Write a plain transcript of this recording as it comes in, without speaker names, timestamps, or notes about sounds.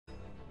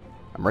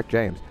I'm Rick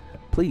James.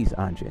 Please,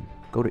 Anjin,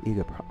 go to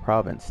Iga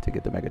Province to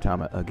get the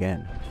Megatama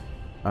again.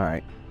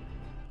 Alright.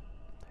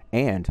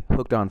 And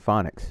hooked on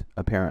phonics,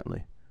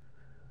 apparently.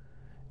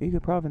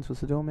 Iga Province was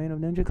the domain of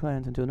ninja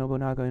clans until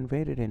Nobunaga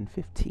invaded in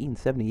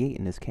 1578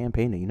 in his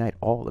campaign to unite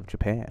all of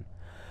Japan.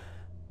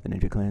 The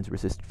ninja clans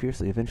resisted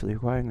fiercely, eventually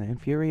requiring the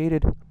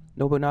infuriated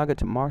Nobunaga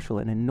to marshal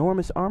an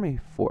enormous army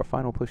for a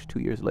final push 2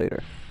 years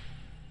later.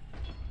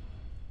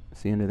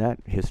 That's the end of that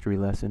history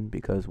lesson,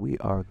 because we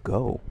are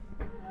go.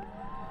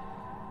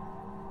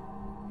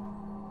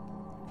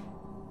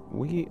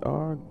 We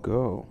are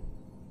go.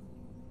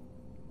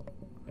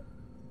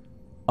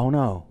 Oh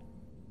no.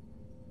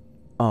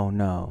 Oh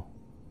no.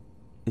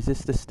 Is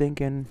this the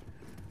stinking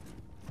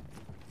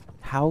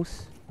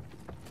house?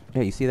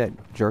 Yeah, you see that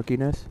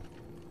jerkiness?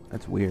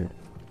 That's weird.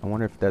 I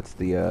wonder if that's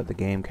the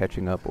game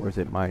catching up, or is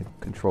it my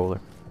controller?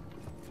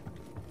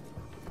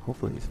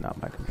 Hopefully it's not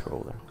my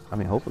controller. I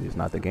mean, hopefully it's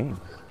not the game.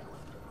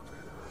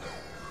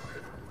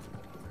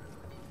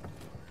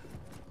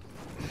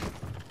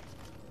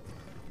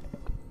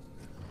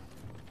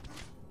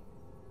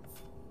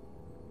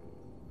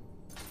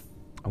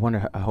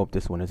 I hope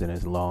this one isn't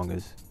as long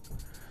as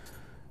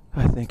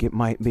I think it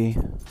might be.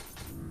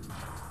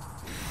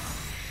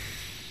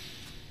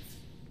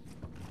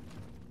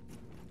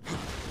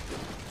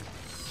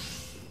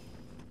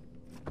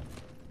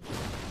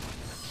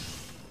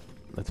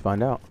 Let's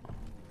find out.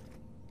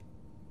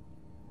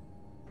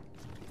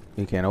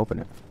 You can't open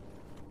it.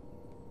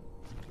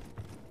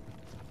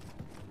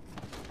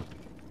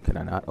 Can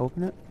I not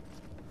open it?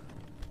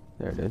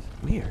 There it is.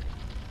 Weird.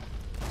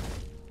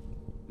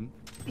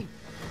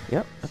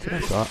 Yep, that's what I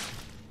thought.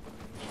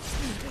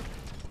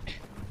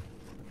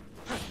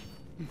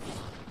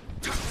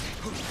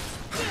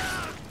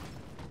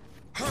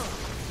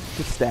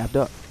 Get stabbed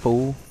up,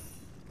 fool.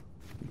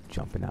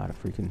 Jumping out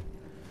of freaking...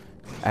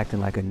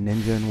 acting like a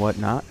ninja and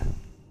whatnot. Who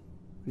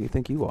do you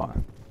think you are?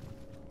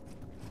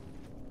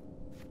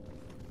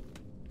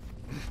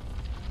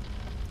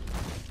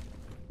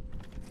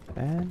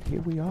 And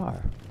here we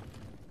are.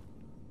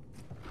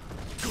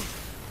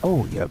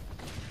 Oh, yep.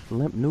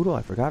 Limp noodle,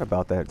 I forgot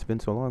about that. It's been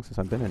so long since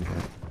I've been in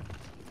here.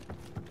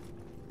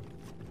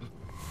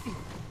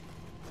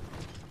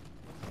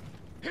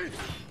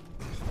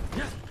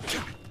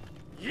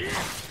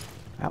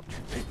 Ouch.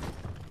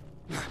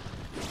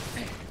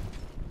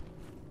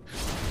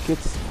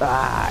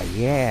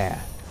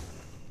 Yeah.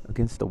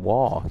 Against the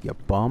wall, you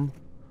bum.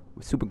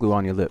 With super glue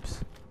on your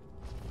lips.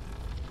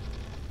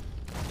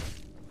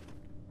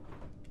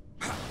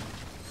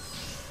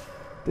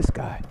 This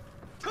guy.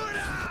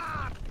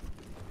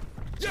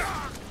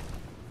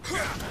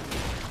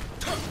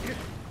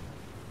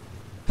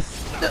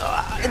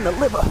 In the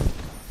liver.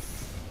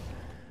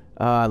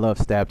 I love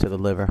stab to the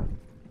liver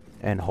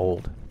and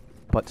hold.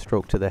 Butt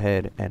stroke to the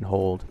head and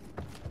hold.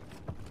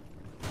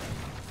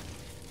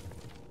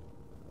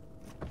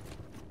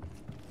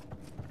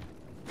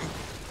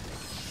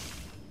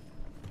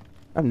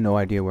 I have no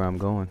idea where I'm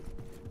going.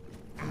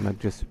 Am I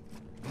just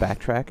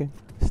backtracking?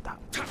 Stop.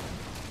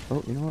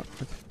 Oh, you know what?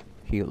 Let's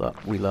heal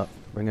up, wheel up.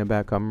 Bring it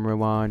back, come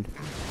rewind.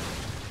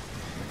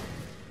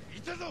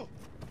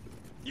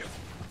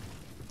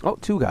 Oh,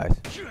 two guys.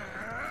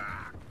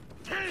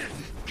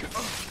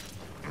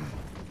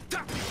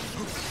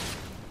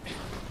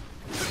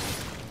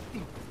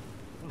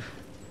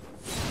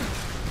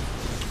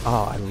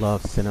 Oh, I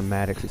love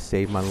cinematics. It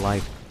saved my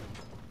life.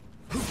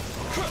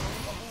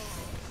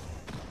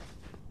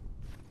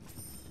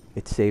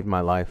 It saved my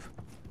life.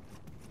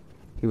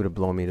 He would have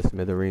blown me to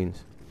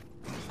smithereens.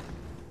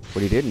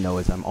 What he didn't know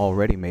is I'm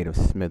already made of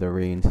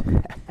smithereens.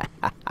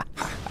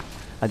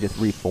 I just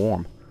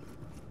reform.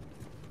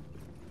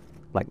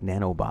 Like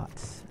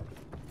nanobots.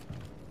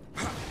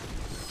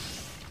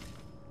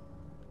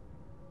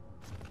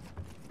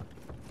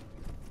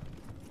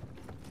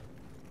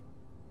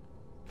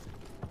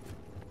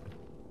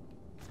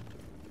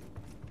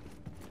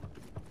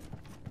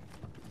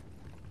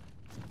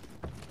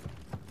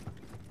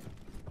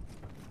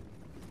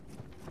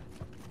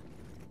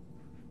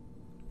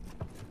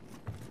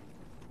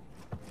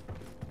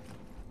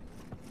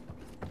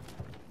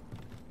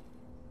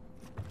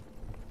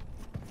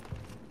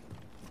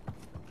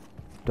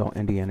 Don't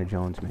Indiana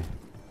Jones me.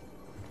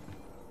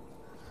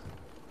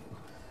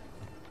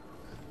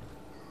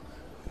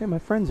 Hey, my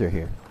friends are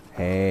here.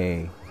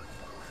 Hey.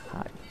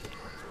 Hi.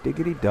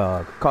 Diggity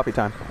dog. Coffee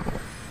time.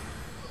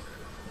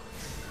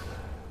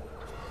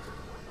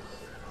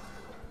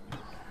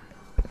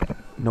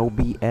 No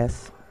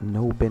BS.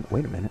 No bin.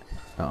 Wait a minute.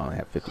 Oh, I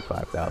have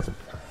 55,000.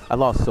 I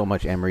lost so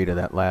much Amrita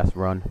that last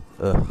run.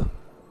 Ugh.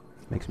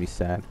 Makes me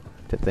sad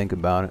to think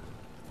about it.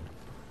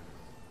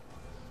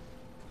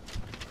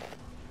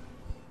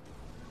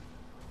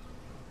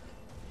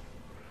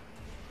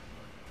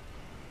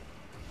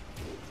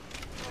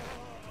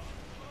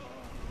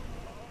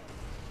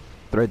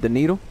 Thread the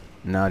needle?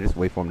 No, just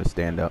wait for him to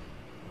stand up.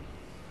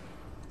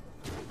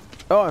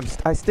 Oh,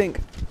 I stink.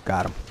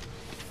 Got him.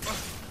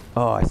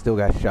 Oh, I still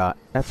got shot.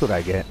 That's what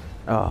I get.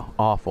 Oh,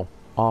 awful.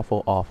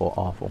 Awful, awful,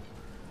 awful.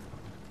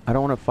 I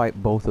don't want to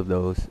fight both of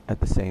those at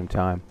the same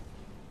time.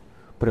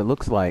 But it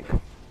looks like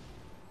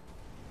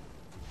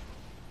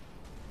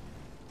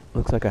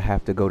I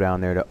have to go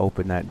down there to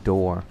open that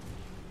door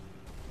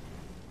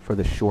for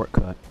the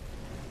shortcut.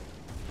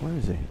 Where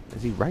is he?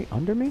 Is he right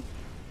under me?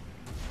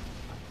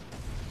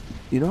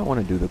 You know I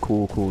want to do the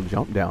cool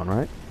jump down,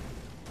 right?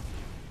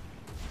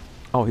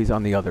 Oh, he's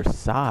on the other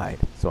side.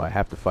 So I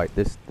have to fight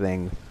this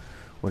thing,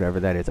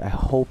 whatever that is. I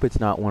hope it's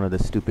not one of the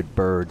stupid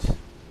birds.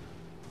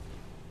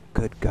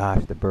 Good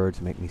gosh, the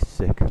birds make me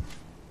sick. Is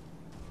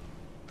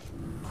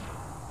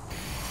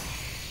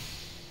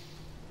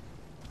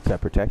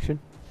that protection?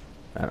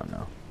 I don't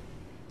know.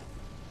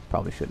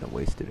 Probably shouldn't have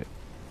wasted it.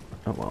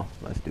 Oh well,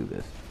 let's do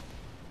this.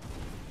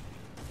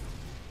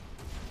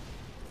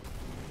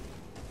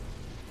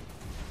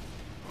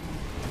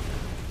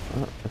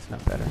 Oh, that's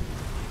not better.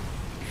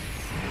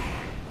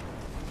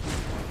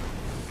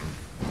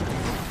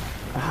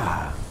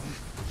 Ah.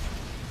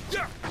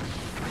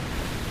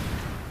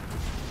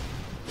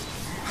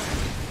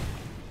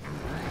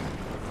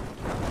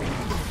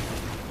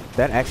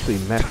 That actually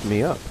messed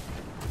me up.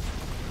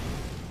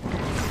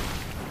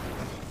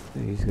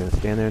 He's gonna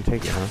stand there and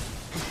take it, huh?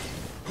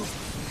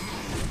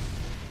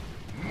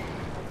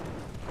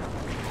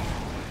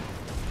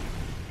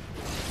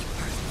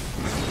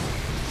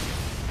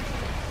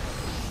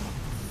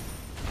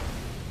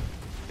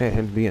 Hey,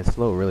 him being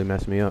slow really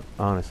messed me up,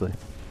 honestly.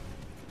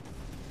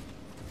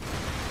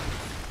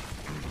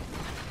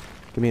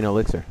 Give me an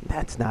elixir.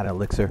 That's not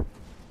elixir.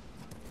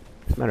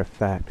 As a matter of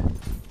fact.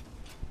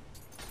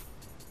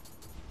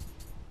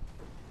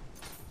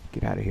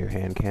 Get out of here,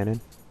 hand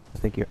cannon. I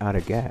think you're out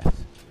of gas.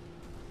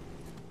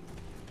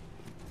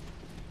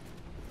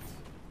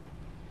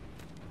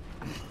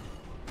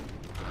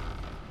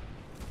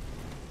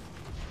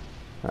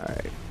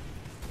 Alright.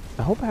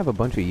 I hope I have a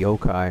bunch of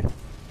yokai.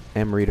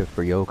 Amrita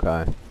for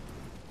yokai.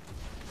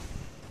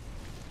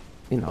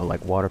 You know,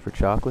 like water for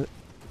chocolate.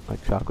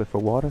 Like chocolate for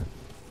water.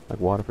 Like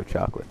water for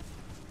chocolate.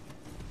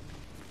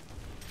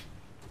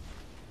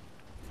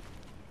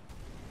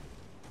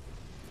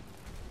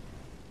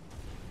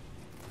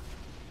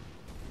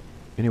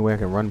 Any way I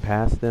can run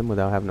past them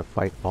without having to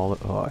fight all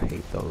of... Oh, I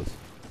hate those.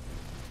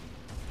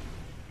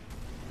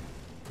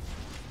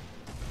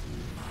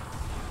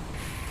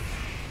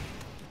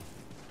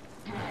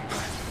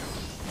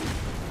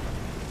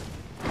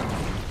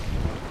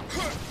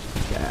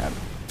 Stab.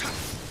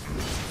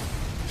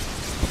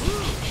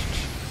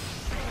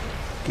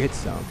 Get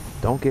some.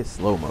 Don't get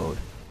slow mode.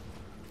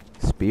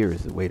 Spear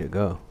is the way to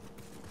go.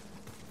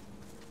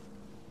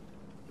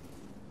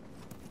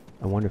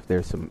 I wonder if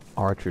there's some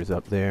archers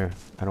up there.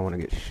 I don't want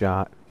to get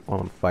shot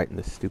while I'm fighting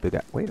this stupid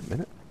guy. Wait a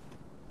minute.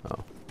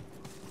 Oh.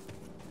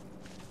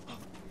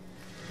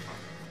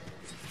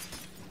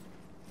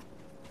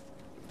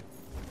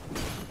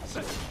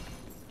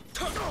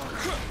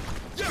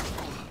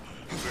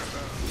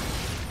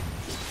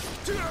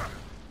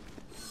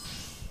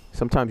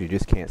 Sometimes you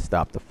just can't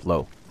stop the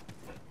flow.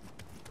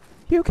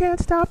 You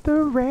can't stop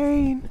the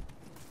rain.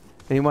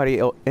 Anybody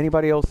else?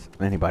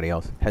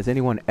 Has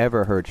anyone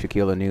ever heard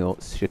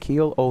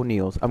Shaquille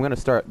O'Neal's? I'm going to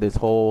start this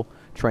whole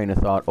train of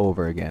thought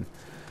over again.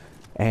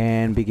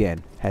 And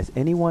begin. Has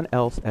anyone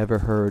else ever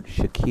heard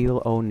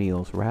Shaquille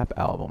O'Neal's rap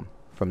album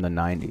from the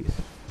 90s?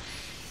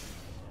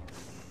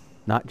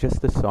 Not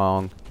just the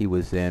song he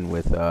was in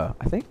with, I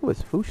think it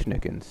was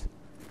Fushnikins.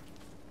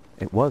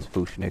 It was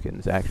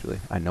Fushnikins, actually.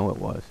 I know it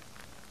was.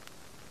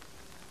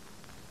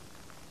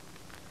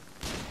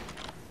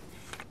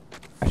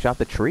 I shot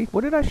the tree?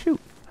 What did I shoot?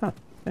 Huh,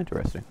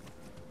 interesting.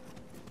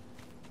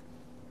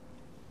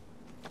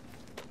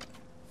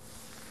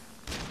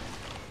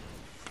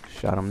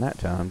 Shot him that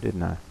time,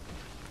 didn't I?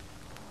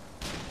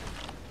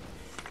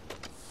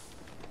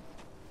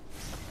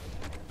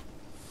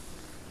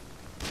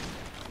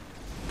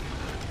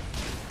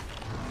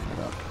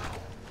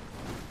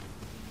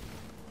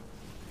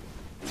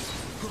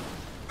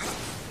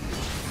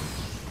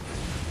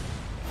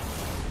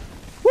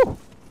 Woo!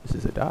 This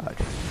is a dodge.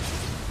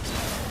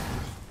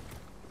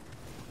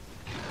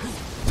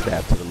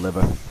 Stab to the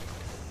liver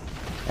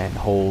and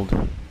hold.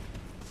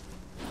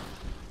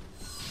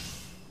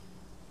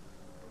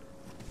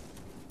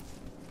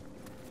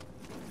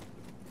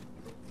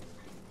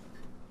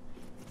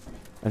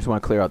 I just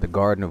want to clear out the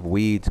garden of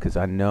weeds because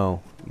I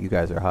know you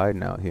guys are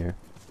hiding out here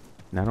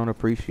and I don't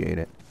appreciate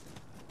it.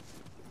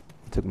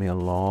 It took me a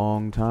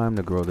long time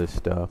to grow this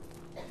stuff.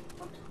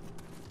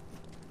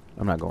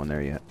 I'm not going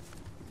there yet.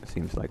 It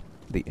seems like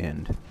the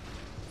end.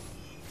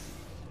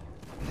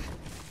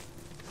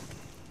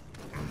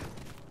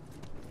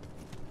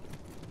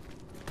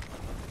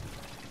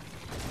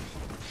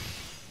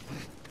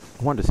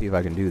 I wanted to see if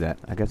I can do that.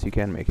 I guess you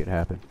can make it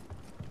happen.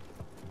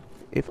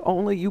 If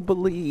only you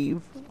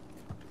believe.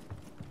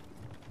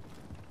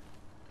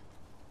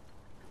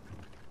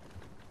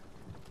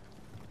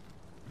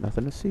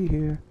 Nothing to see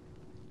here.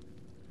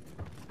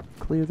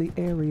 Clear the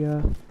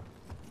area.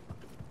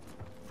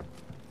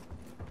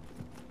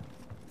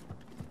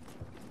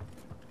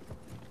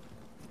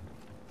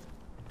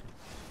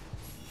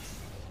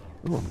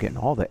 Ooh, I'm getting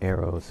all the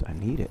arrows. I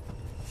need it.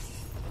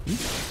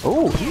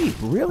 Oh, he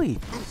really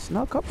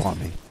snuck up on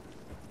me.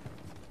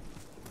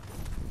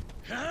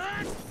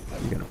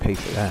 You're gonna pay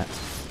for that.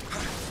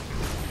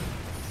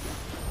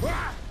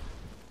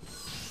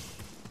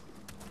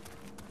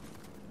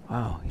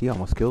 Wow, he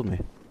almost killed me.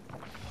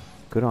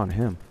 Good on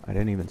him. I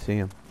didn't even see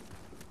him.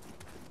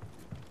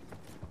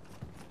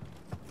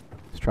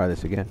 Let's try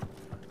this again.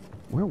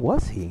 Where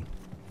was he?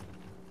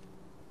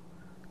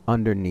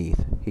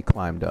 Underneath. He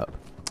climbed up.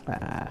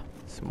 Ah,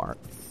 smart.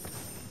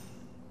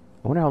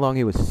 I wonder how long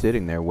he was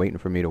sitting there waiting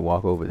for me to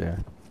walk over there.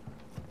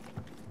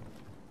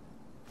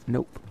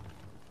 Nope.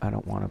 I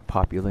don't want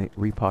to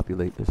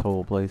repopulate this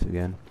whole place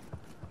again.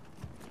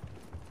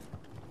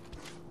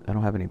 I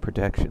don't have any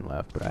protection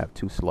left, but I have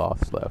 2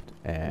 sloths left,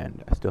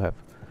 and I still have...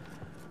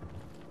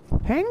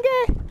 Henge!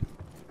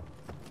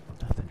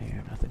 Nothing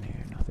here, nothing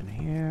here, nothing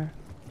here.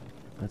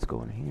 Let's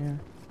go in here.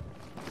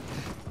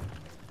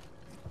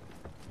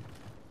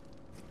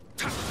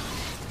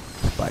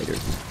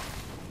 Spiders.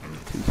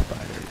 2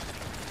 spiders.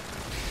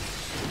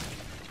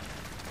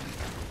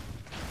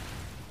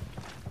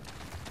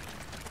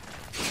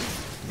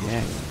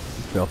 Yeah,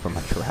 he fell for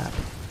my trap.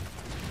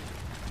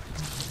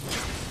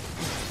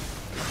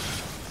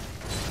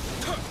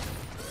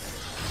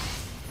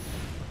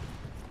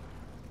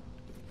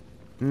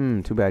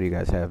 Too bad you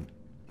guys have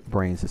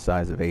brains the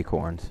size of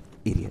acorns.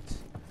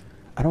 Idiots.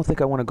 I don't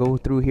think I want to go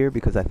through here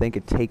because I think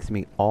it takes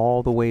me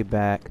all the way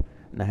back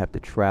and I have to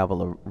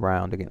travel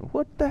around again.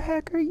 What the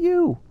heck are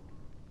you?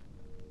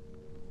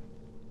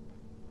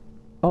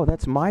 Oh,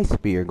 that's my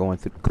spear going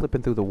through,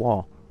 clipping through the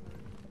wall.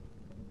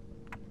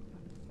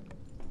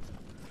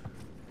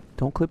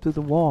 Don't clip through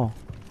the wall.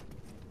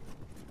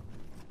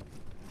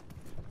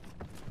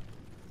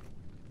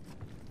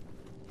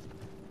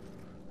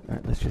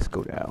 Alright, let's just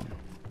go down.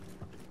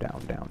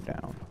 Down, down,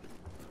 down.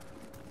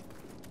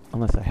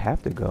 Unless I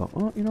have to go.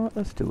 Oh, you know what?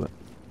 Let's do it.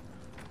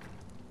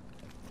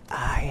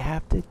 I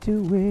have to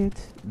do it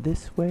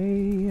this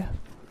way.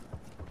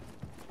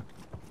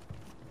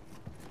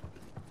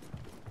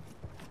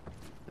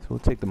 So we'll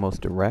take the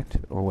most direct,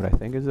 or what I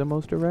think is the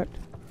most direct.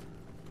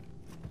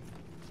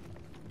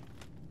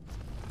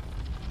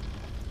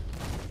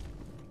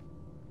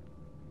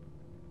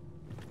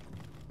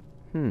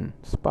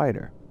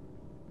 Spider.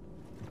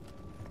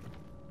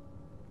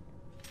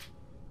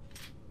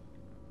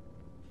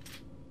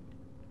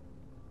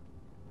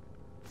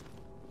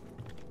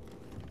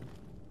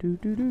 Do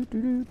do do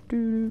do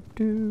do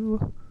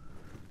do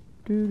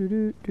do do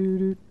do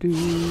do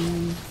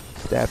do.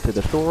 Stab to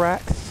the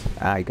thorax.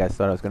 Ah, you guys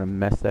thought I was gonna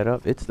mess that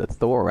up. It's the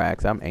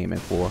thorax I'm aiming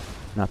for,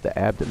 not the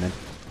abdomen.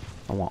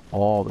 I want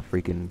all the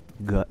freaking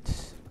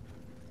guts.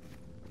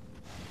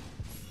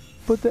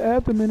 But the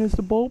abdomen is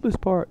the bulbous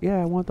part.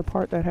 Yeah, I want the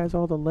part that has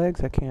all the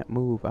legs I can't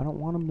move. I don't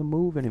want them to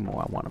move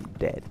anymore. I want them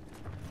dead.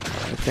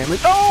 Family.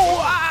 Oh!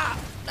 Ah!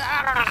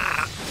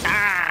 Ah!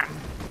 Ah!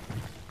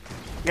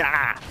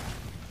 Ah!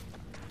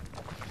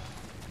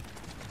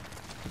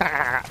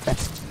 Ah!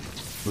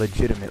 That's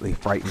legitimately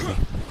frightened me.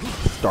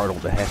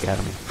 Startled the heck out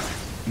of me.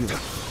 You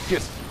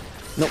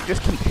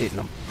just keep hitting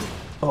them.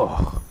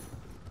 Oh.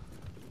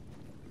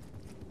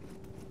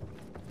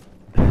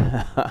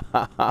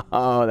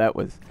 Oh, that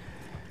was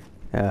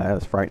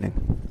frightening.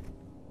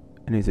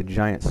 And he's a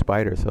giant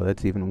spider, so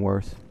that's even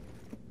worse.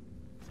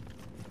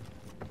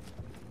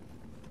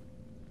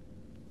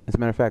 As a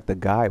matter of fact, the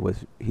guy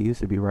he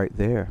used to be right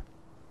there.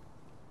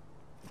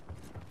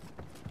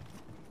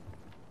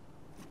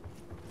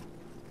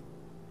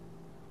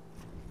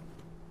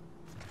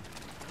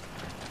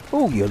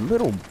 Oh, you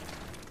little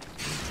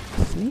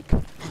sneak.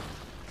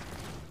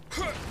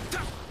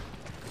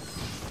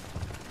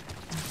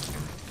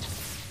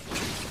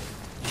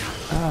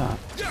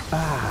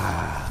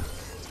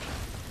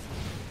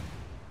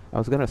 I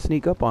was gonna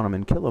sneak up on him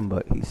and kill him,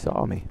 but he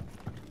saw me.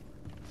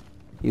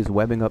 He was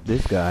webbing up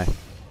this guy.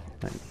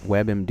 Like,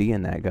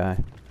 WebMD-ing that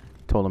guy.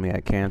 Told him he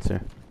had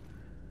cancer.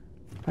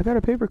 I got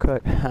a paper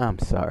cut. I'm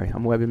sorry.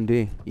 I'm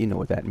WebMD. You know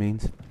what that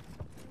means.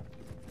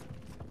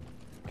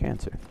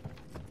 Cancer.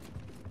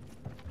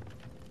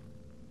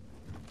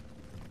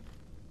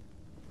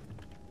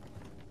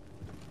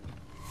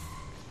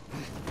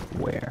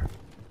 Where?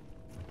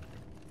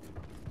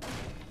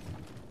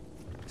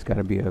 It's got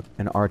to be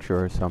an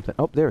archer or something.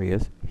 Oh, there he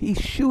is. He's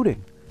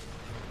shooting.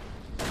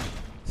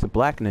 It's a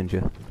black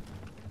ninja.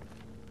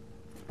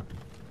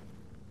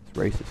 It's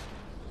racist.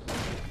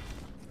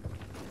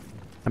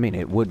 I mean,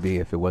 it would be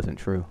if it wasn't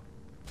true.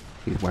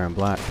 He's wearing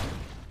black.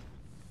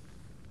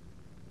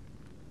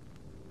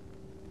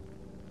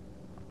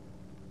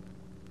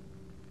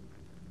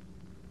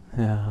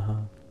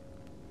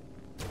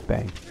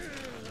 Bang.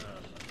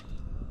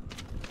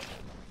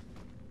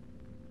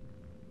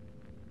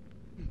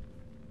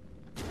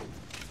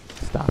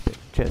 Stop it.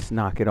 Just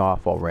knock it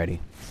off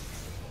already.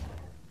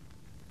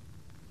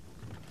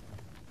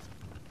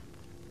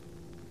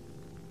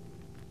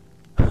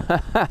 Look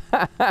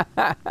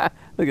at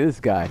this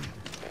guy.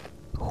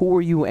 Who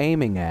are you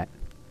aiming at?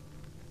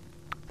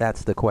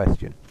 That's the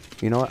question.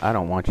 You know what? I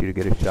don't want you to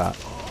get a shot.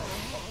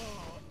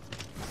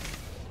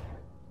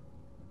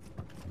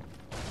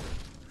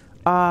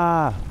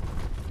 Ah!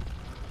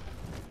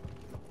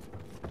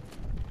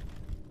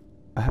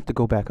 I have to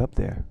go back up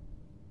there.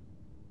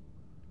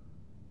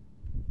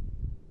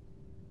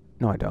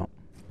 No, I don't.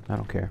 I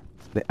don't care.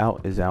 The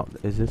out is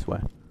this way.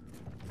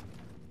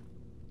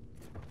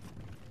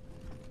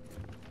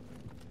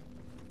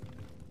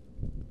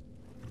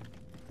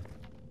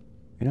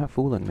 You're not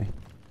fooling me.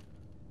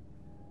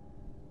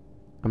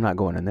 I'm not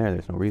going in there.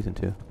 There's no reason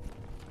to.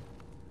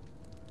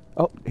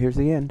 Oh, here's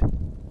the end.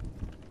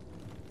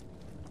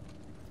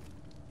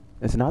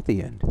 It's not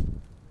the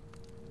end.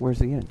 Where's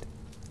the end?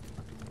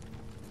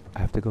 I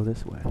have to go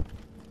this way.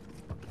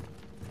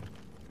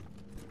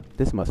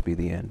 This must be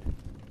the end.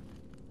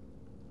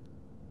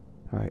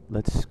 Alright,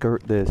 let's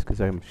skirt this because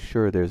I'm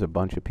sure there's a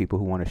bunch of people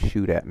who want to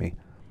shoot at me.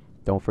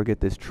 Don't forget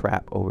this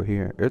trap over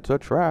here. It's a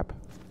trap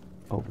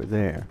over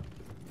there.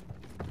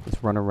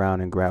 Let's run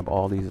around and grab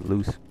all these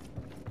loose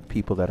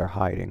people that are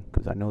hiding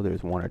because I know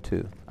there's one or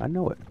two. I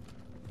know it.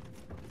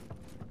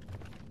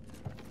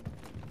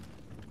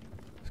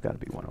 There's got to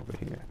be one over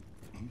here.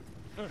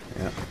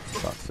 Yeah,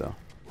 thought so.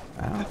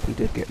 Ow, he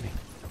did get me.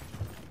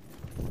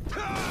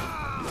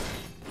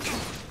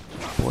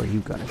 Boy,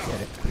 you gonna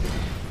get it.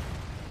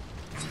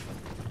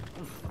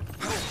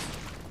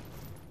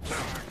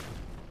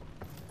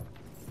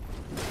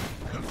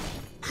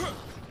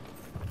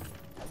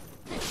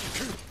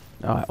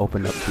 Oh, I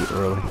opened up too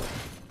early.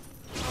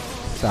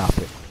 Stop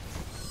it.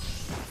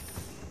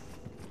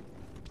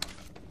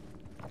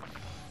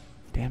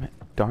 Damn it.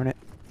 Darn it.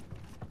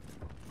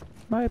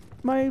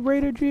 My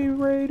rated G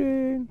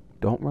rating.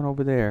 Don't run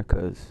over there,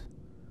 cause...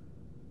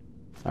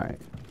 Alright.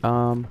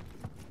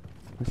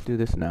 Let's do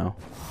this now.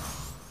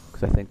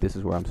 Cause I think this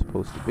is where I'm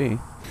supposed to be.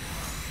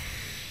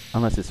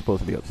 Unless it's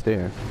supposed to be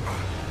upstairs.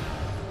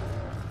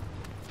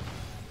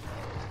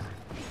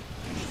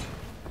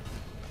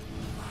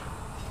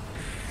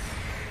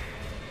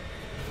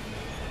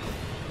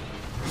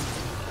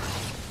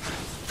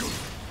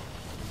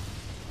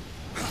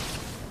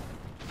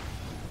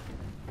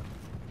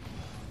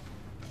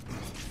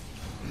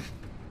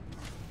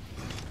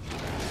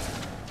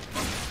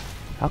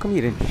 How come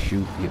you didn't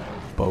shoot, you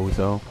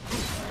bozo?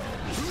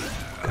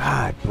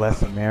 God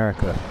bless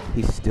America.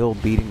 He's still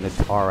beating the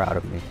tar out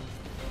of me.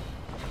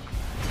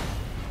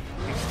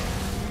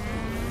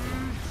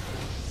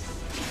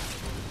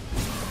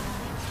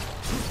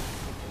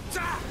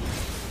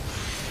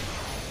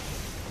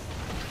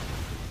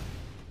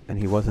 And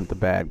he wasn't the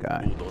bad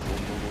guy.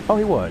 Oh,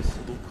 he was.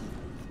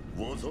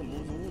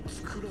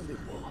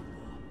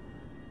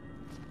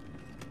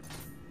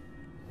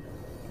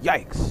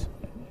 Yikes.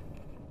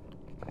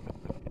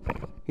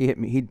 He hit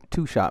me. He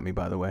two-shot me,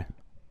 by the way.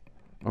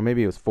 Or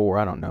maybe it was 4.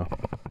 I don't know.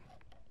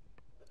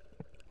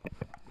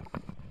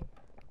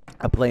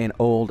 I play an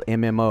old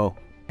MMO,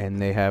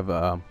 and they have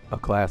a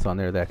class on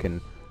there that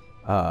can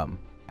that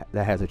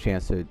has a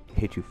chance to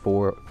hit you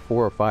 4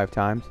 or 5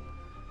 times,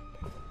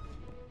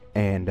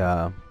 and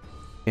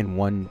in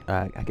one,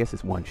 I guess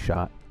it's one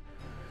shot.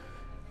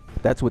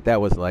 That's what that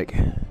was like.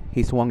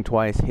 He swung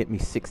twice, hit me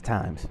 6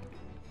 times.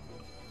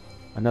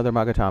 Another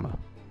Magatama.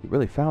 You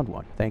really found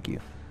one. Thank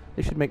you.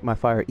 This should make my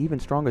fire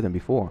even stronger than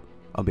before.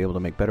 I'll be able to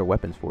make better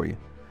weapons for you.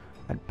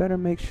 I'd better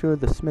make sure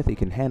the smithy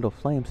can handle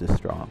flames this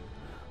strong.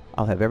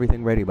 I'll have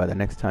everything ready by the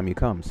next time you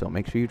come, so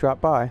make sure you drop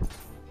by.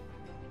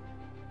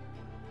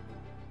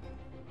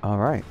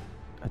 Alright.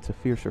 That's a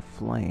fiercer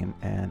flame,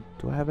 and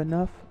do I have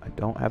enough? I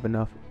don't have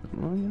enough.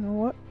 Well, you know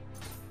what?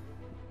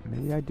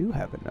 Maybe I do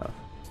have enough.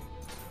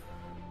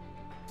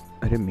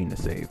 I didn't mean to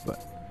save,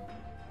 but...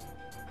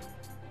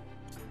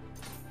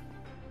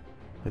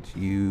 let's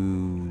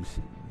use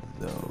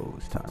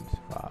those times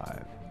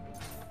 5.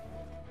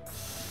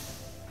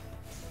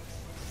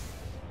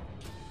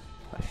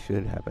 I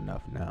should have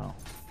enough now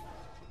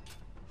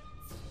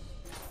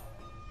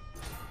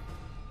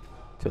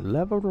to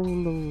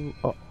level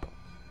up.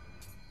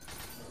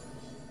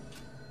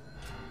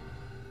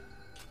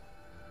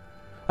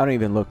 I don't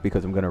even look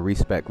because I'm going to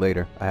respec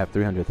later. I have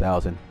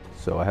 300,000,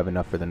 so I have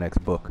enough for the next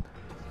book.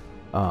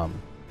 I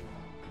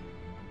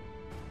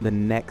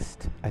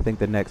think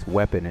the next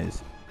weapon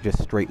is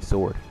just straight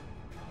sword.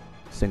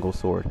 Single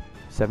sword.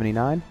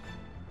 79?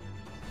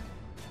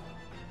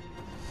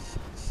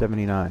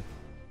 79.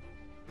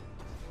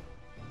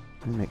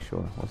 Let me make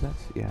sure. Was that?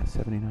 Yeah,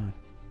 79.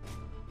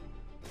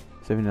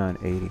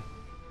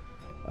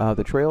 79.80.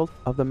 The Trail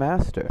of the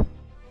Master.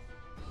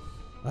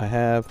 I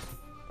have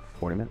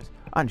 40 minutes.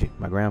 Anji,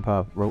 my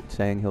grandpa wrote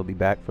saying he'll be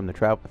back from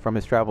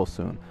his travels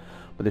soon,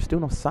 but there's still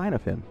no sign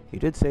of him. He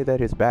did say that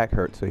his back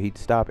hurt, so he'd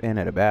stop in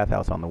at a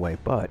bathhouse on the way,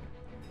 but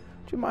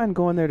would you mind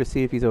going there to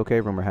see if he's okay?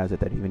 Rumor has it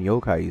that even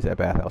yokai use that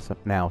bathhouse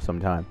now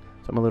sometime,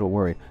 so I'm a little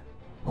worried.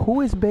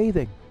 Who is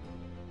bathing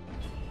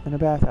in a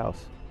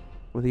bathhouse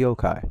with a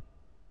yokai?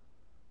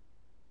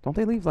 Don't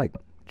they leave like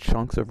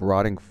chunks of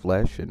rotting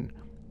flesh and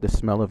the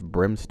smell of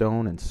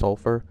brimstone and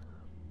sulfur?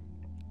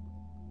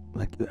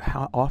 Like,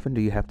 how often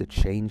do you have to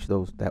change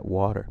that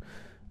water?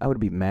 I would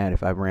be mad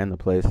if I ran the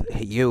place.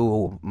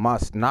 You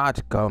must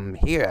not come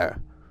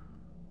here.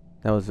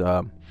 That was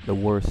the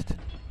worst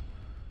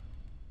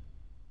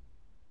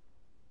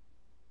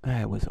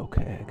It was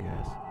okay, I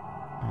guess.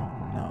 Oh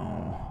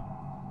no.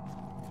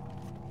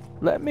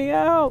 Let me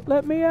out!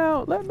 Let me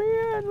out! Let me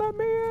in! Let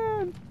me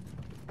in!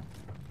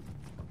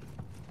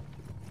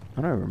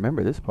 I don't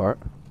remember this part.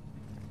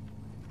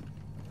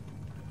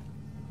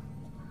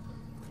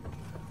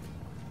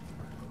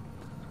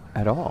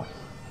 At all.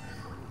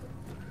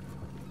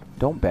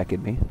 Don't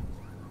beckon me.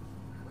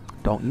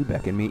 Don't you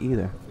beckon me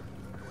either.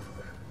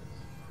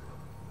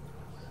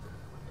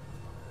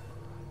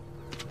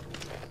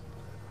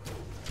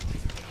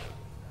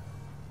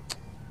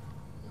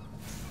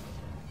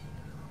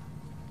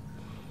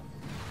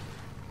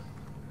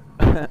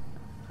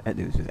 That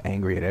dude's just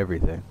angry at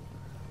everything.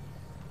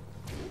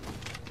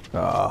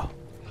 Oh.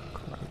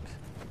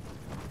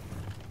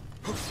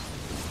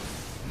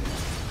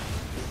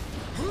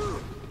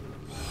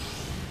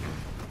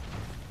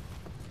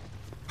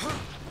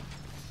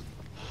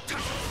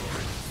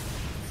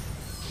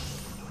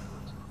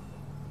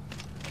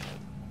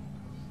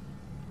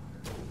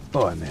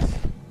 Oh, I missed.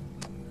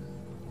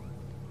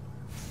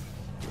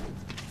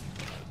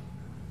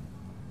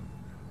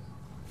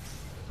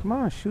 Come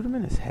on, shoot him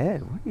in his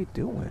head. What are you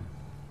doing?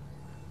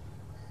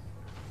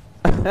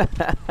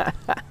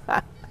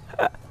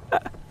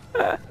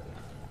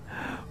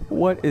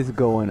 What is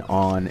going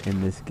on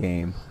in this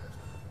game?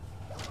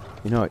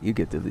 You know what? You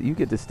get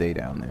to stay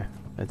down there.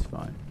 That's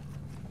fine.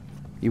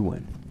 You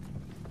win.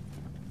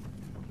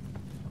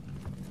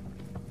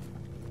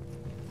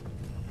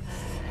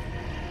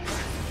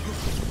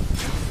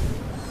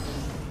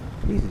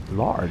 He's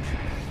large.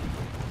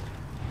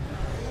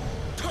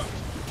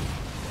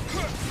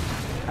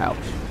 Ouch.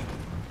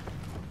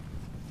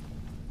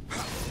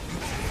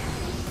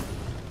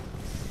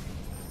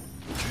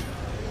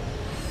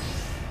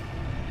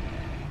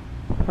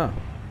 Huh.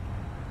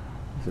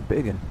 It's a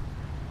big one.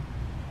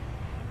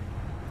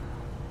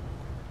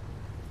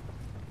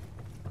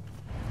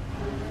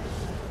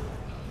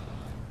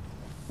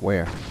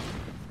 Where?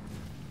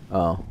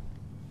 Oh.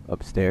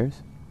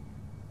 Upstairs?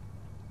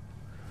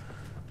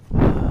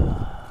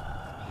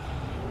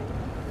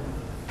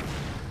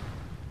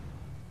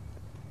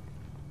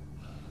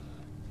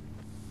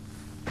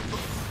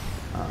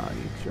 Ah,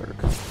 you jerk.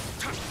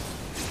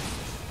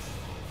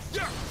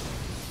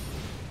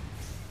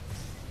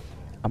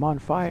 I'm on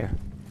fire.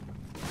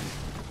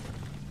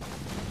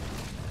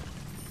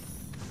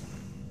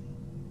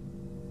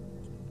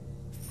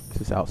 Is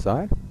this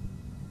outside?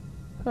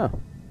 Huh.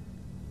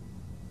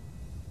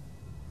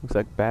 Looks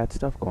like bad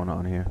stuff going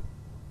on here.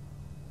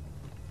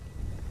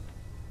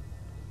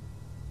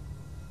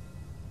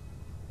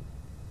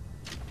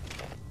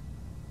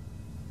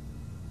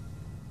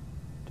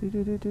 Do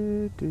do do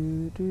do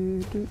do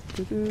do do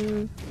do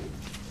do.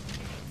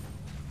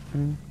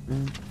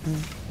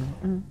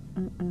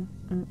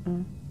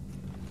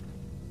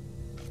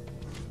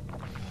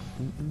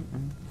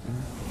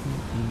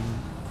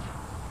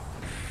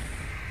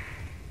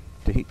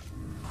 Did he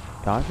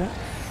dodge that?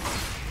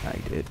 I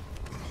did.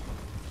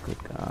 Good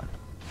God.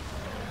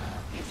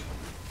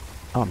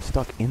 Oh, I'm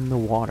stuck in the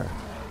water.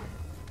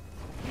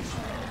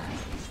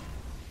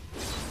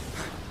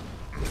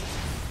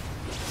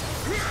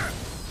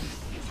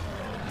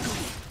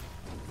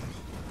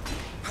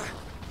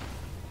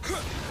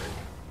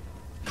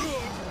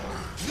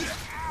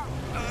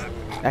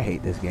 I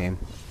hate this game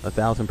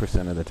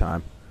 1,000% of the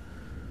time.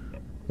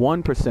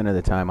 1% of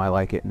the time I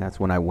like it, and that's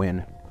when I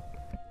win.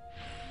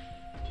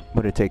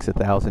 But it takes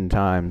 1,000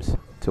 times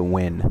to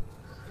win.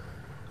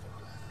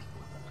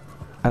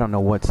 I don't know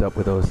what's up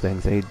with those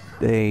things.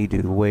 They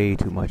do way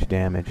too much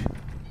damage.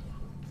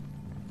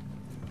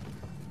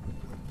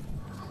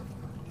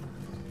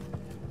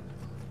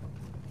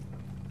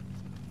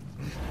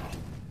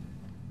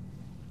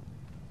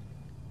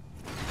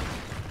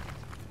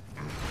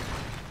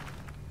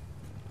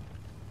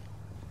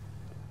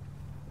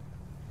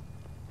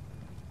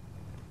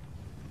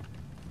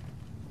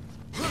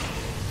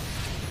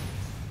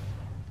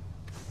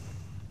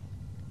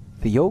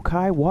 The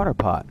yokai water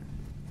pot.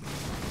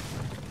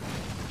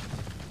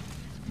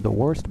 The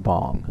worst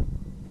bong.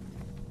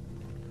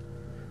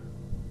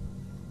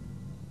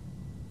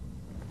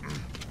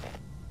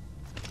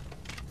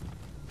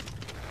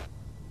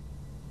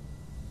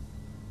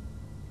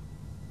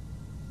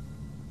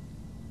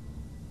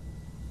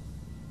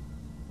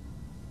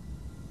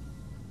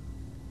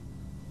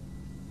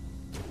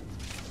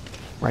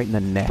 Right in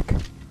the neck.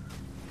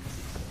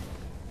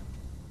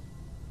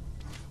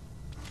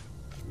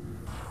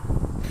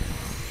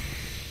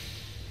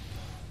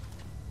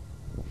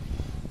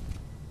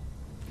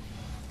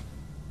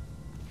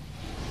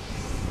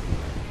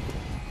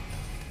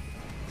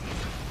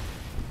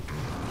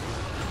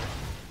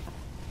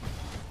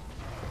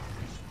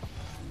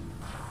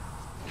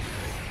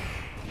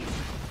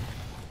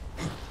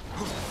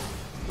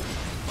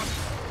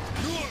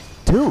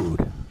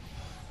 Dude.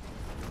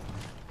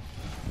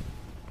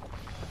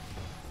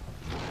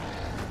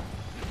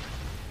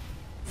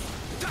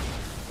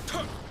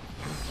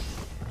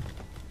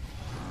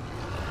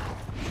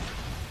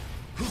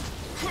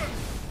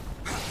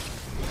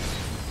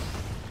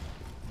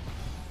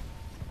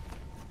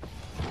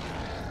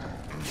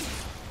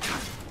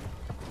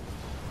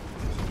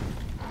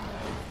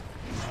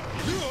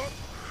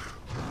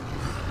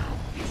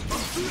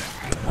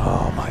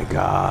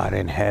 God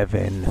in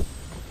heaven.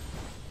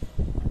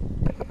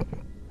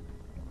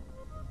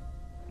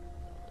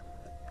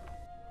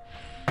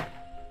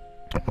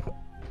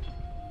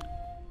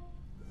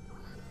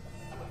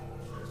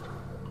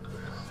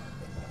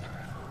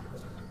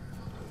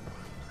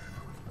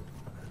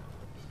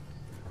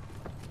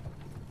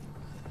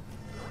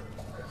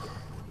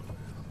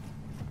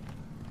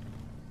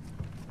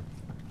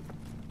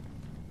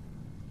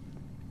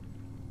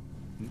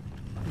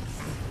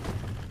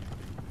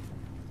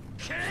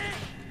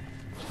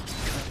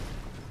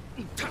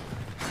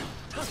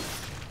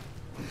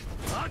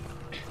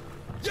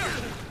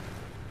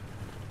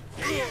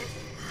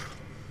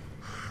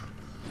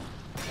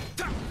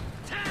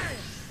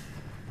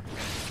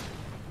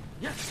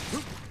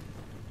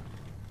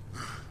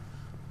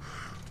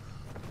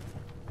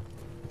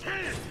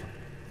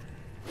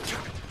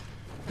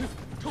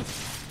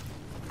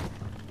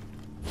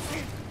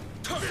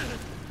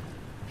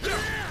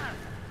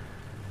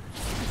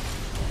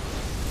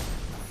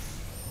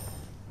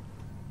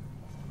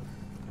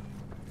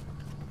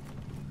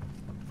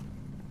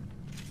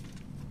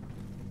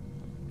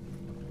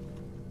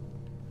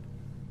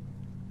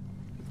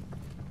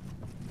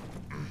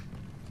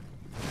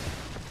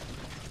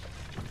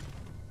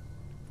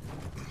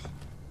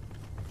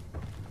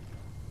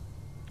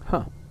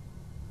 Huh.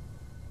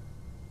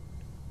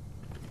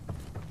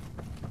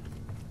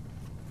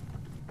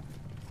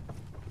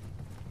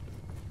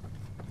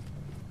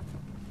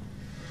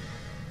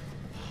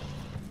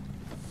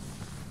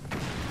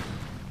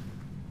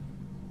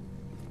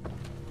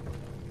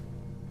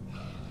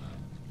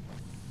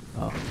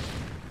 Oh.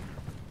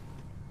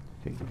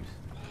 Figures.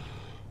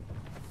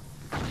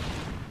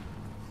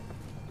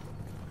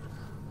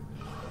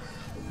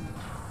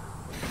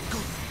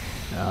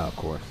 Ah, of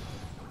course.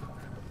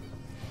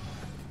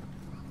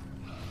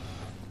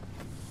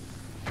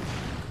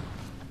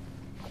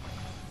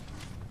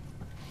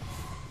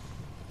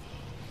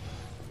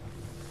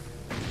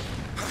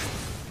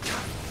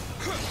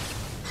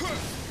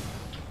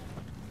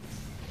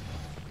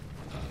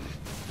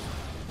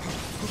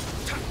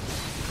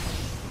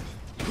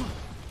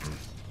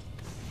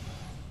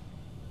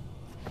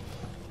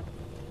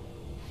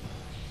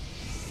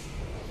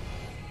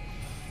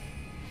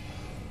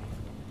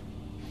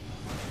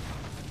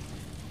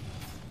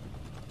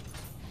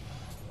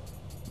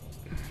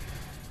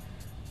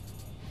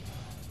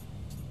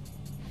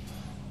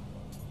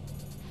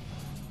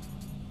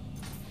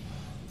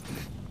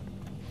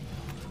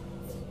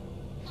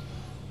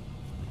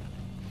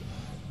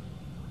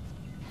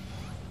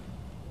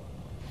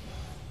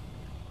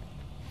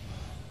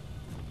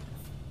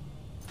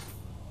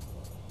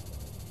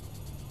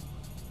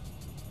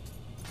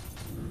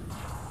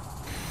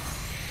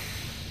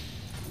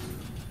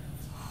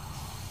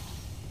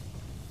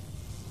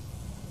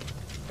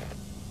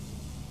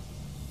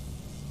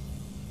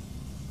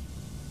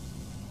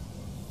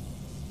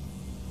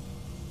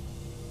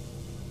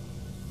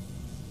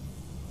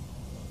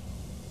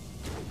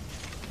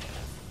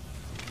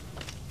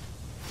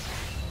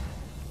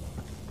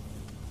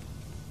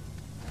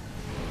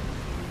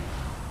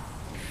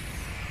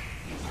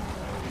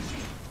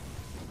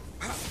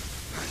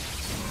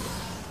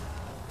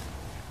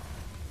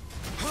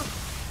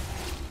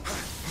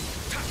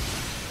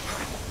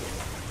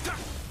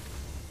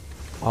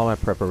 All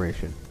that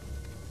preparation.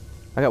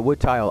 I got wood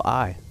tile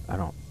eye. I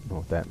don't know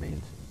what that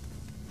means.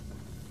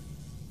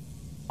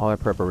 All that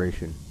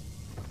preparation.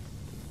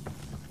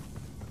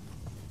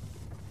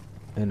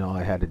 And all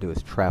I had to do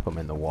is trap him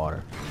in the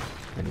water.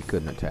 And he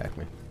couldn't attack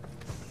me.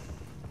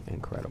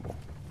 Incredible.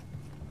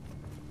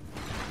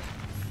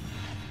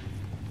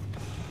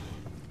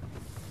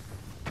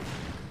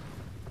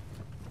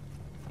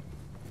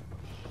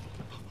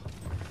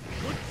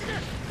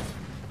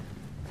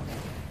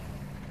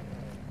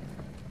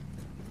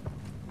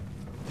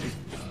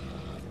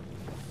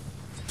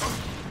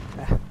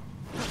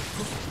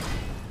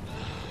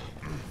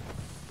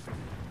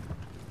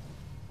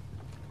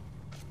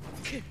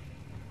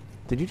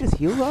 Did you just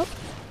heal up?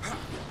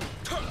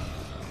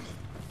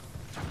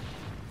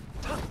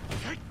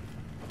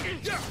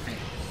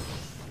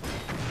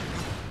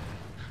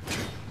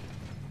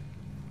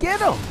 Get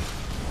him!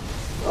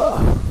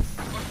 Ugh.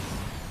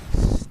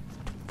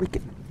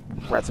 Freaking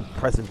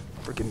present,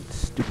 freaking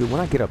stupid. When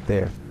I get up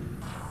there,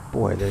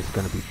 boy, there's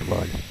gonna be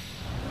blood.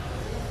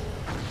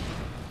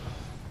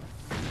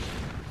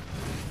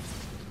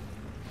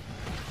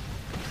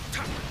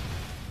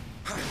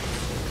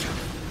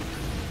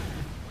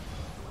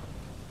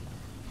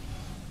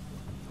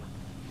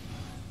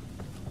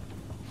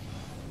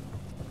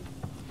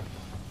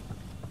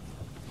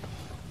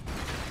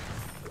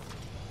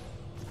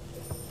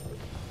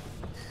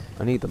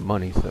 I need the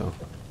money, so.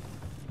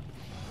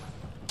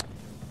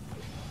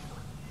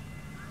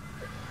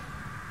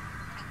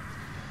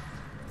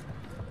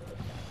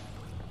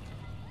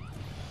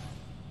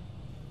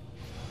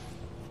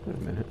 Wait a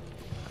minute.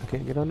 I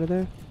can't get under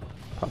there?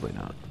 Probably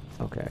not.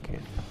 Okay, I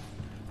can't.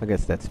 I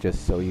guess that's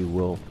just so you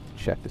will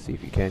check to see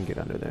if you can get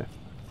under there.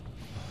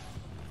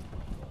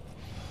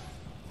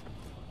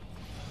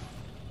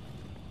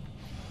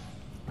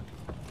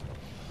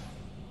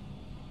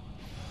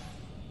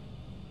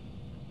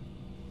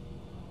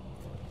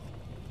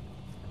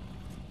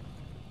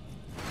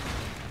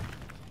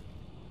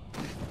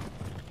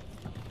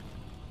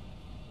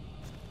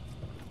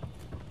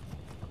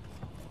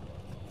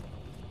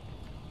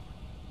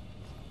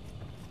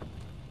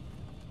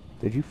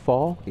 Did you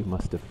fall? You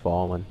must have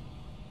fallen.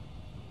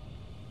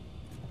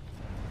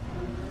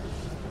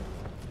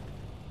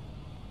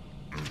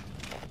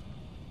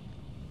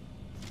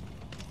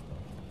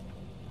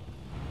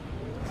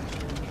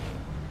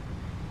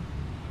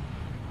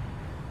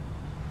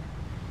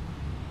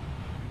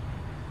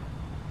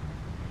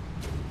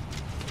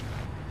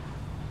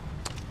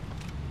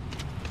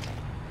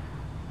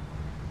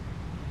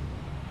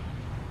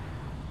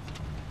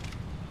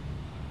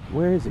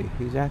 Where is he?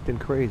 He's acting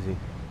crazy.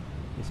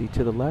 Is he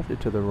to the left or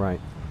to the right?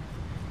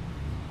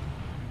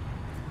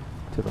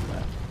 To the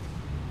left.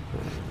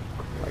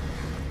 Right.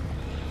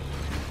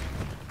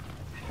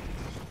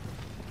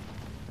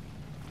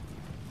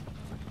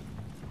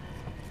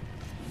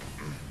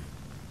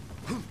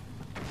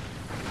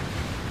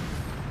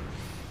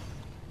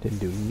 Didn't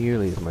do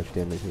nearly as much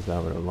damage as I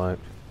would have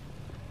liked.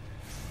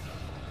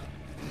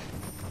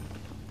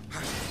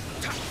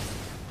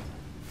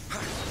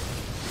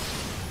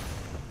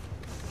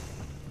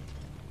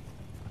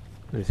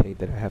 I just hate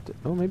that I have to...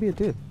 Oh, maybe it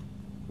did.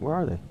 Where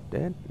are they?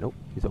 Dead? Nope,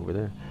 he's over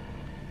there.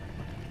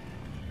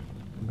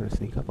 I'm gonna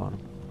sneak up on him.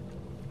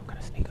 I'm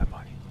gonna sneak up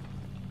on you.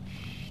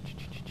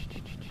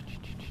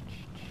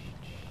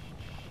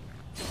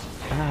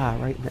 Ah,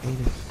 right in the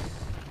anus.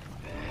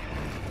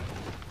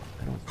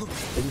 I don't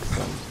think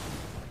so.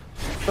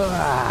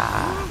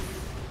 Ah!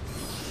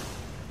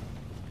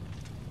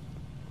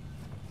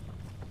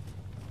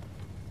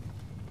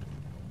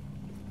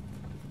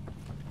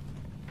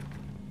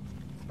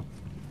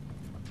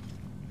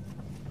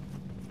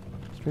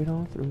 Straight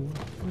on through.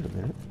 Wait a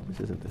minute. This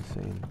isn't the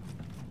same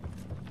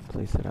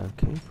place that I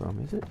came from,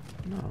 is it?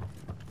 No.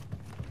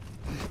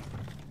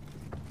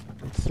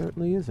 It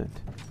certainly isn't.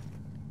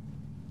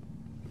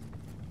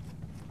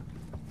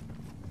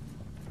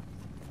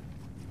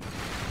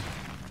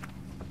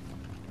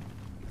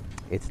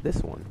 It's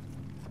this one.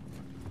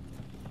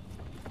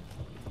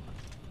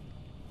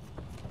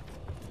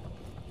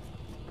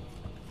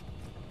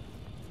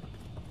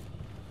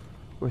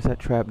 Where's that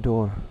trap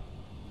door?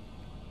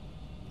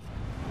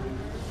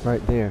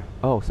 Right there.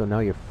 Oh, so now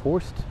you're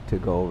forced to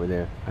go over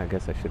there. I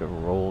guess I should have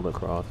rolled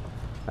across.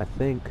 I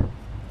think.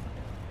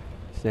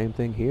 Same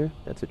thing here.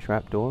 That's a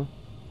trap door.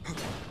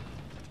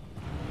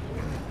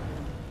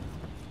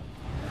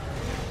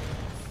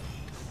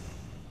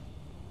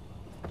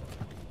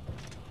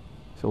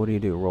 So what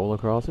do? Roll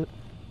across it?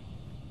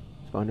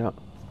 Let's find out.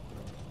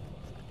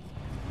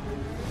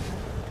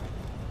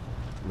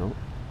 Nope.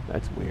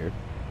 That's weird.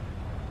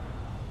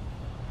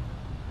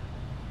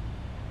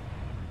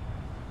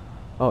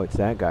 Oh, it's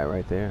that guy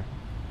right there.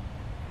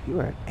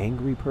 You are an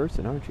angry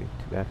person, aren't you?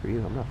 Too bad for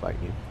you. I'm not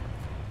fighting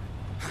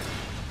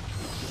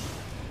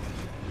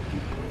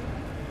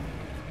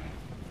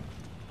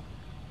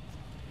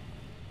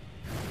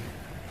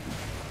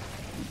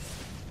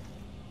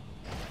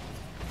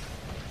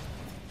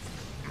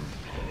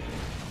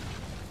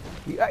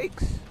you.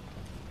 Yikes!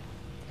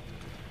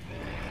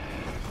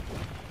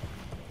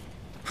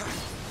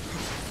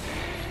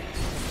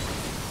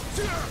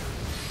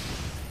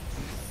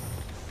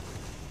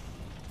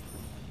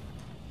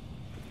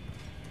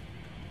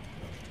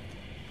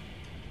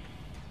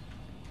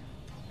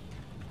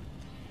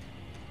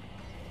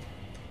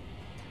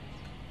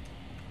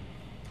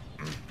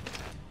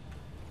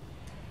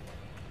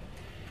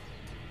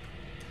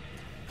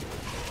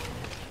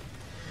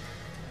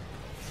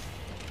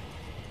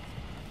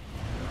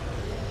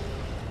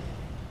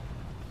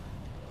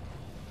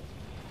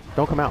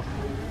 Don't come out.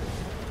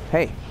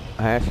 Hey,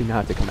 I asked you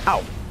not to come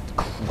out.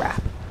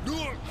 Crap.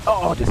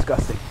 Oh,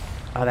 disgusting.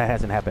 Oh, that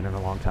hasn't happened in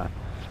a long time.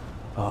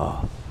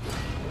 Oh.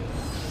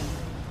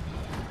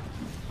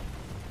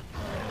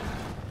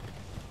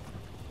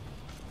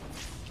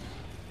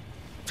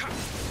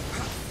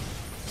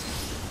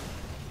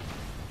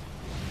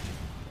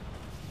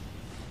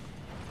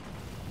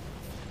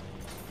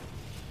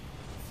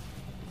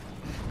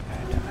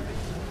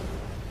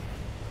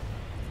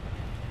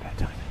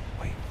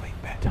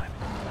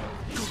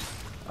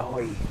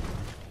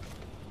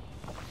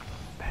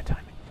 Bad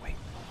timing. Wait,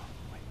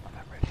 I'm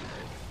not ready.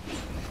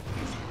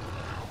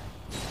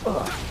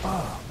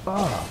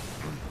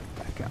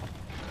 Back out.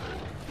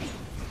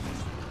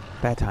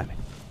 Bad timing.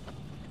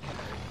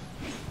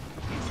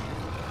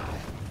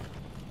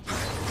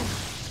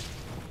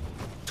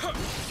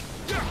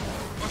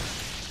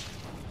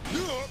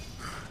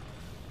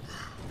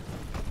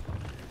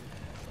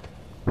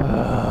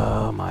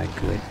 Oh my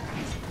goodness.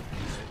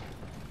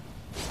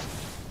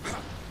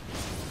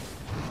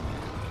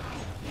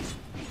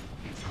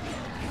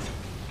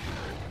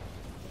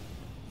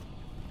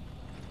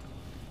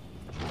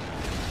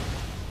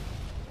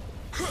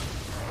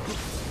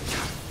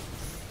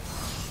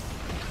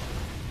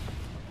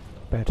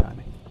 Bad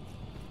timing.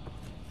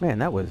 Man,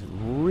 that was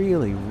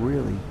really,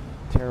 really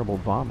terrible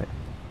vomit.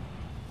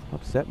 I'm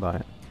upset by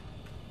it.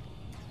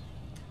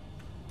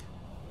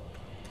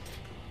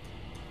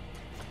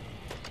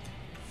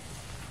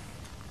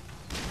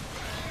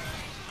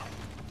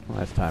 Well,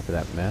 that's time for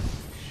that mess.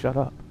 Shut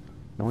up.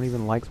 No one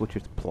even likes what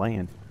you're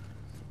playing.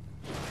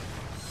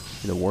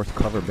 You're the worst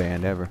cover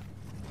band ever.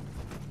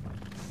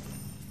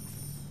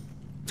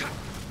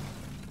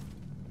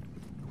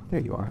 There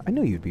you are. I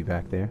knew you'd be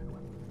back there.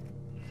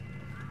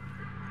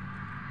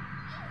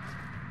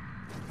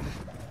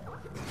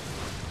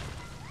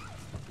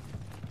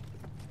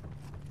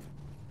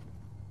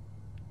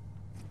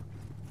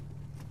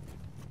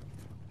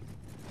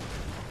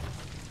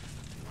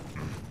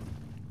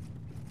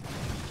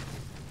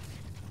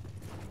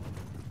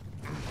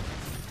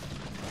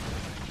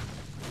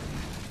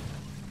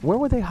 Where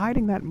were they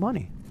hiding that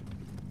money?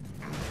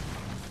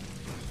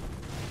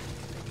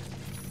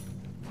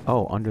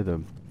 Oh, under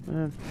the...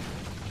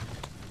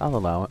 I'll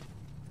allow it.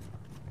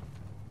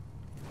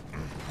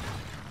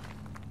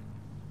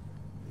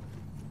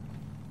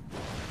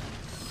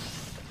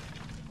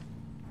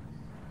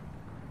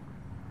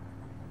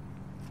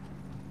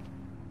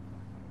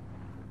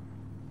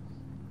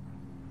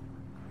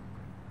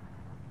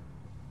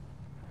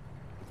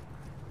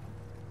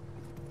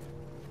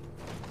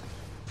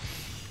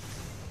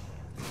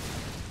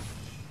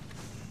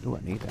 Ooh, I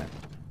need that.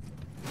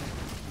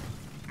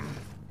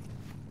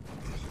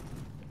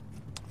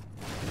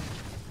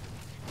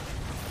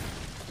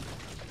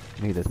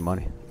 I need this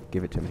money.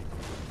 Give it to me.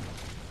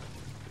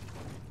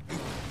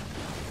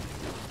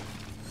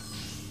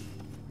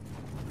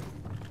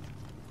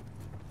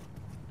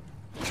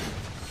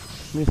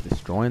 I'm just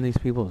destroying these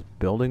people's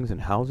buildings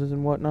and houses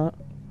and whatnot.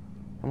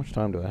 How much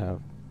time do I have?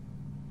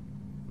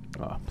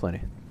 Oh, plenty.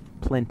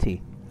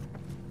 Plenty.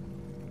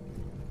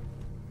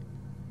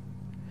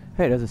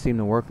 Hey, it doesn't seem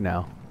to work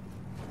now.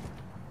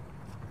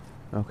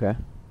 Okay.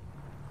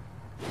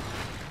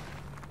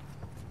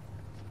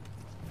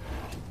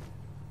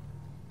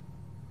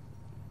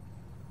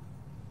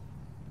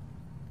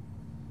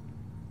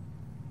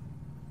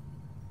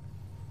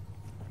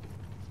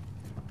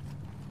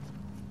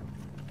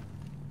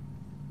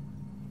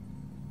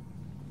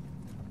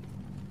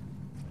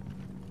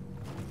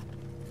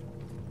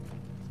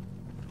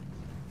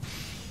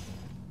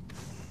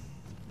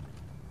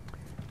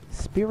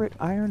 Spirit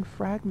iron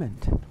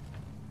fragment.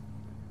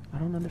 I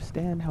don't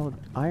understand how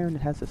iron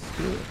has a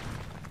spirit.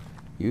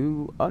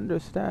 You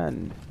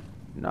understand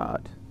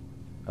not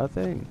a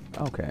thing.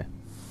 Okay.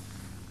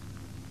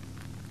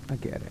 I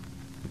get it.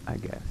 I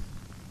guess.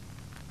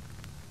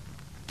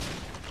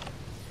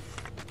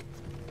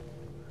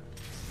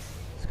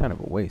 It's kind of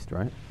a waste,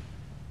 right?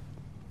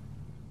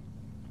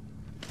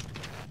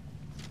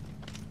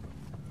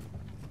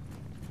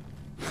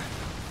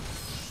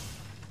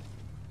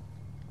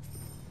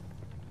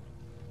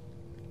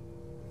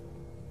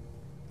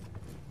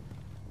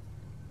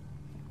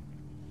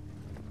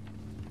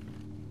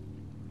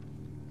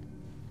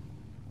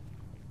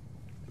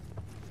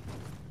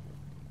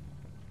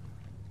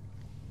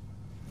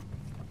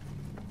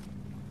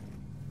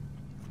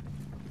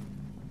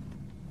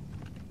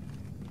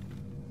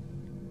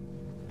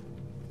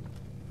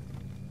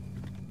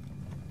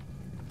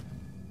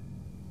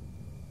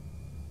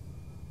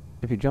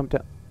 If you jump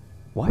down...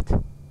 What?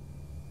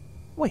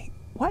 Wait,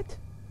 what?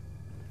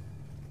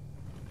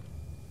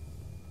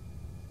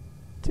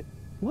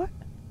 What?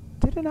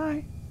 Didn't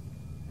I?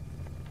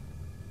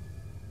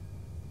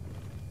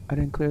 I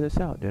didn't clear this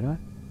out, did I?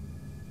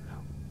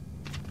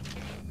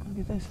 Look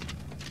at this.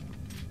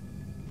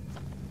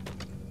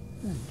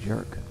 What a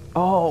jerk.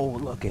 Oh,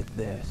 look at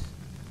this.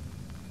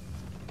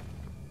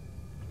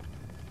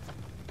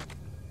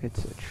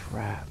 It's a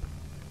trap.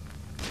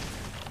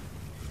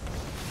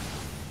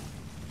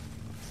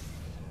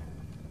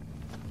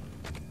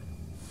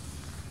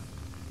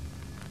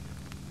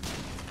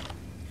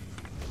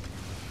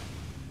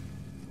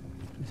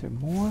 Is there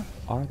more?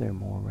 Are there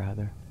more,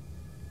 rather?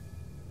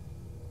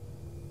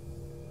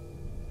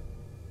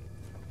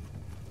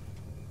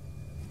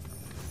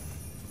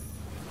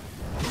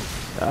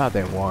 Ah,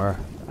 there were.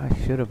 I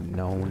should have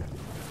known.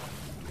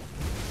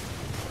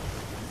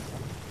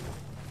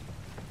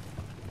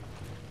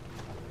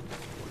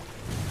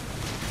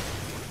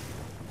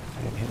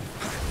 I didn't hit it.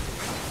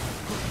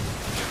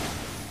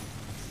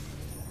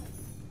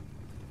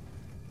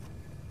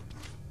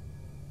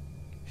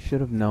 Should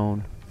have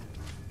known.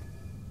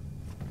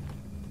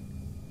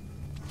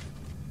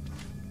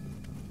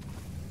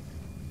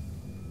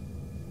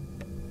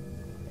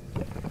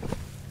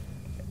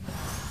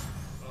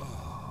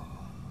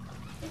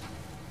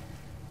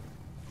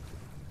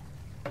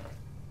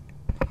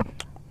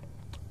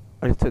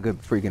 I just took a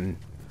freaking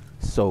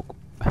soak.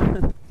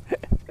 I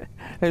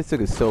just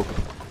took a soak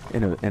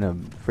in a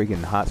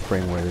freaking hot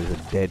spring where there's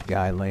a dead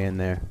guy laying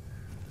there.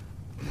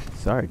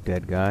 Sorry,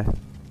 dead guy,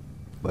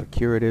 but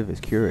curative is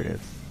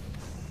curative.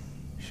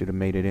 Should have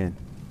made it in.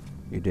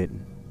 You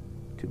didn't.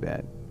 Too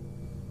bad.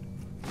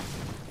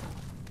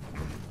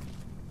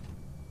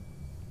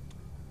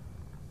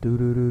 Do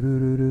do do do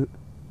do do.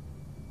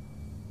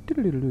 Do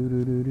do do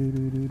do do do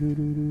do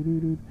do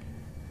do.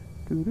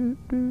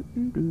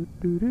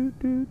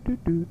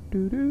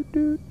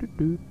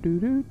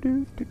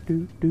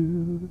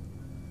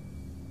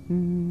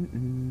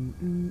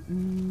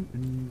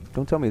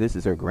 Don't tell me this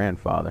is her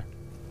grandfather.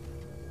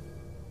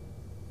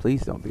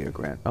 Please don't be her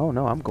grand. Oh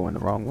no, I'm going the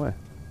wrong way.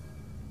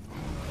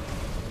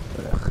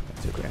 Ugh,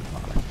 that's her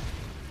grandfather.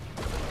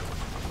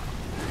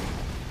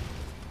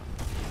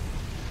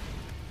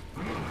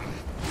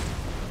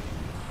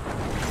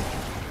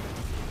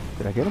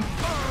 I get him?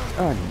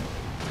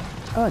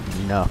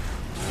 Enough.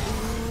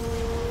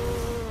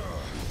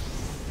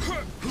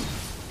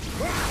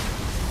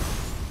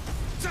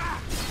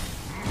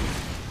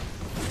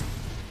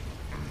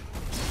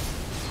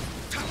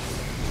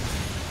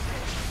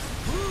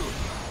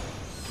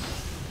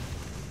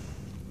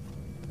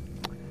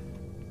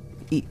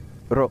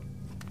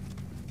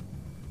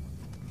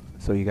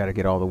 So you gotta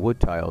get all the wood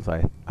tiles,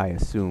 I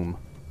assume.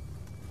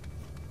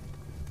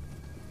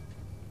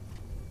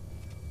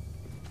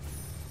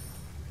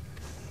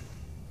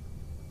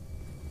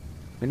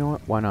 You know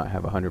what? Why not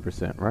have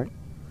 100%, right?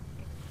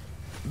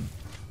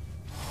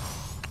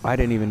 I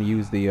didn't even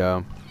use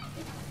the,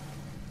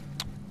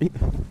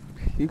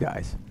 you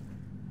guys.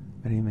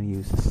 I didn't even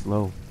use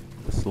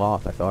the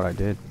sloth. I thought I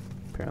did.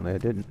 Apparently I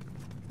didn't.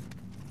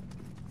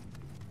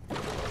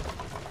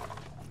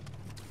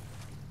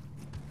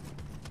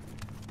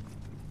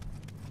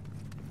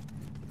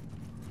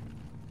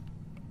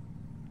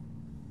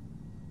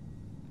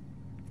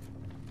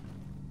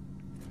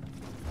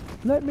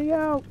 Let me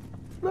out!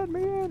 Let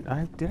me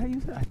in! Did I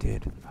use it? I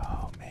did.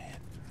 Oh, man.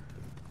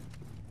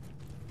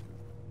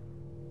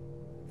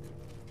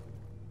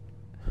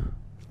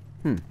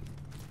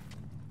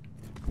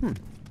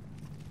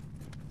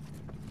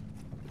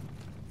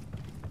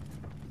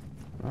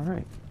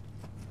 Alright.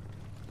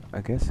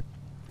 I guess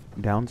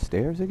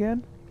downstairs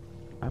again?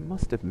 I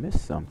must have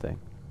missed something.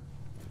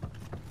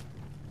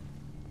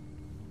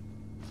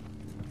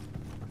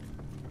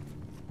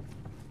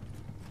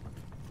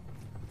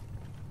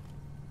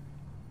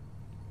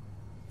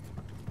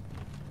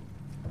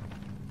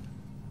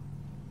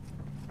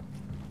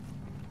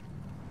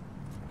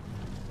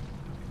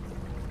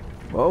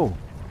 Whoa.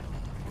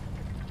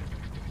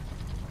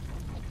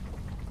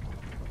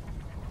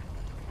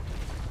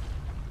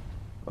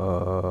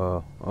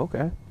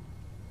 Okay.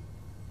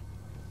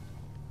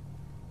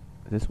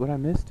 Is this what I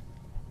missed?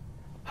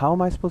 How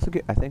am I supposed to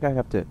get... I think I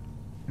have to...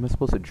 Am I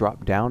supposed to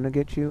drop down to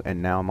get you?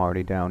 And now I'm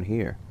already down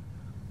here.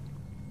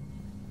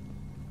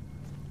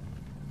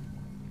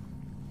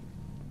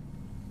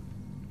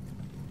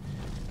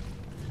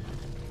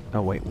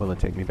 Oh, wait. Will it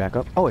take me back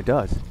up? Oh, it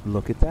does.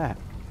 Look at that.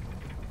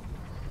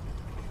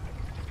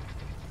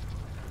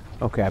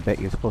 Okay, I bet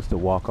you're supposed to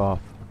walk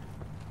off.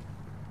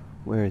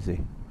 Where is he?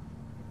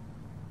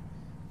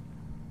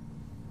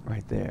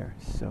 Right there.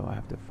 So I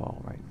have to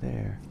fall right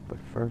there. But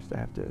first I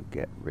have to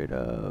get rid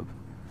of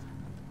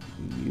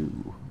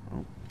you.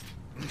 Oh.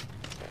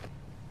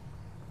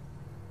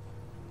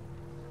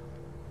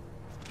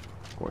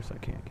 Of course I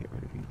can't get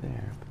rid of you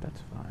there, but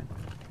that's fine.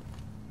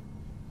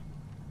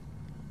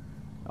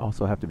 I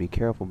also have to be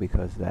careful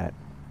because that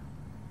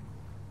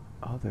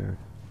other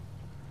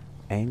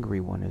angry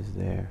one is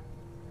there.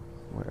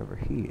 Wherever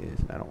he is,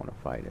 I don't want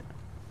to fight it.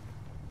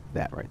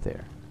 That right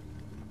there.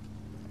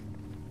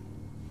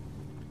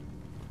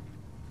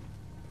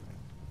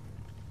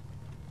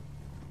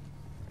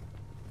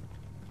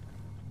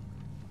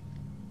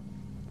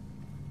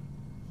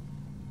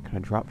 Can I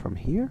drop from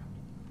here?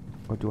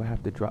 Or do I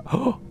have to drop?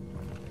 Oh!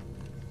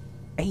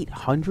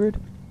 800?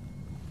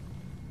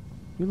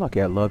 You're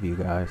lucky I love you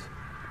guys.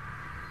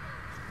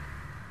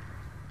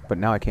 But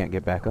now I can't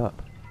get back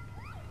up.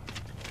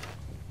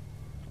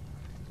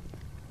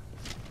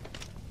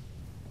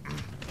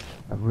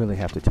 I really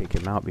have to take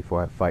him out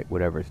before I fight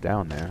whatever's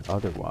down there.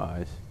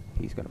 Otherwise,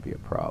 he's going to be a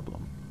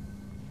problem.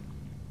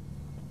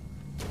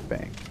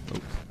 Bang.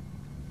 Oops.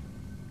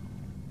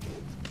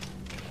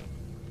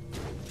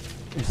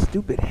 They're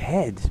stupid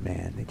heads,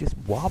 man. They just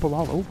wobble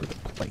all over the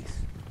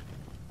place.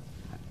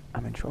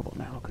 I'm in trouble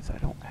now because I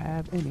don't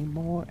have any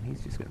more, and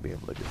he's just going to be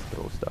able to just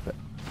throw stuff at.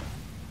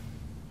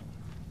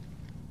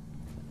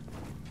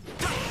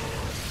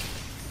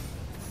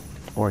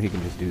 Or he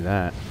can just do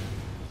that.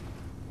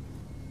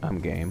 I'm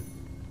game.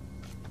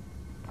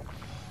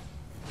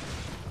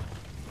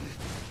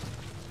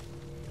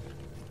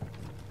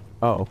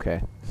 Oh,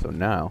 okay. So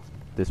now,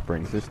 this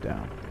brings this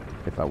down,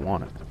 if I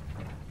want it.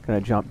 Can I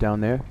jump down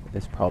there?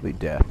 It's probably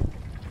death.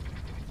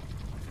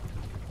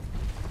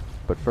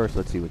 But first,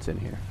 let's see what's in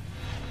here.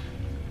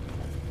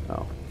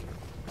 Oh.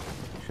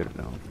 Should have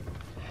known.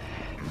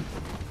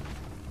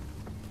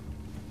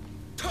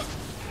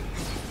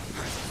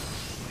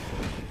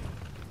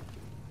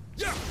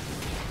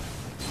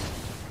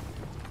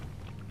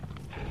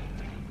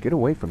 Get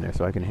away from there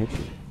so I can hit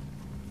you.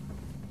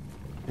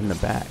 In the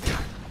back.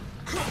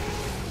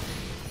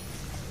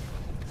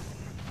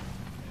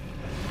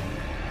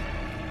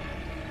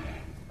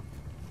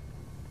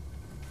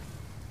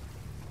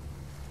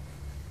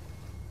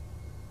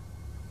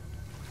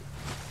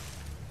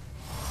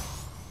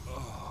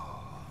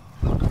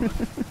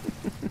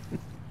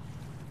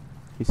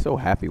 He's so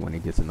happy when he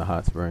gets in the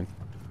hot spring.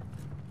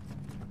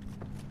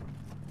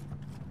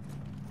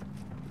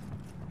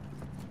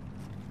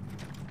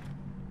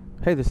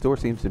 Hey, this door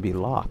seems to be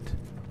locked.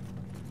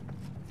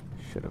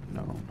 Should have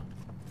known.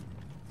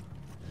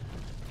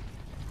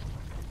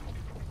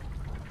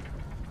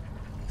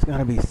 There's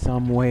gotta be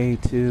some way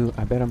to...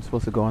 I bet I'm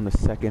supposed to go on the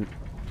second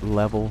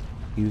level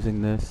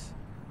using this.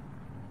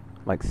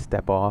 Like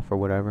step off or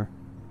whatever.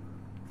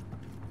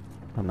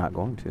 I'm not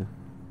going to.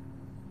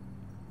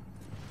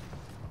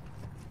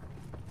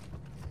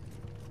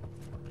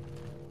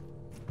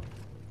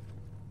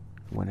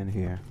 Went in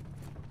here.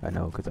 I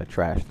know, because I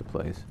trashed the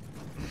place.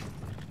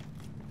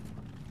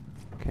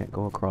 Can't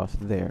go across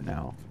there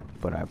now,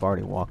 but I've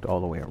already walked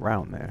all the way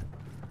around there.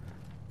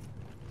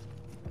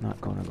 Not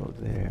gonna go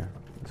there.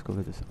 Let's go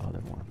to this other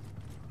one.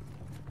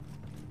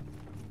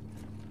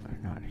 Or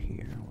not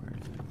here. Where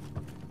is it?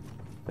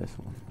 This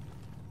one.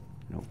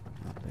 Nope,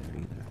 not there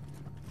either.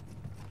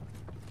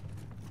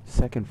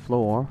 Second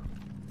floor.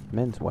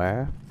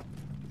 Menswear.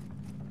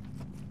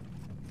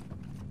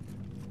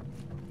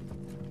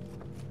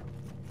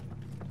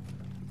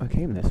 I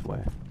came this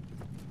way.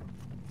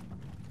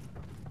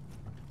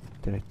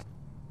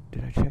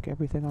 Did I check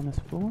everything on this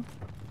floor?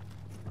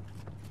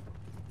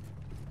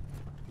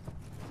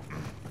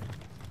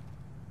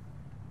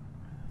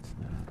 That's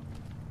not.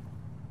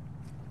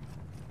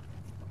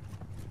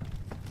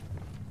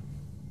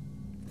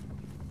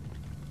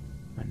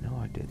 I know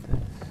I did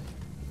this.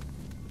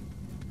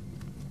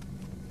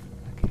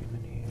 I came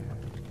in here.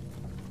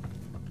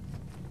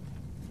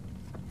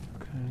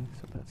 Okay,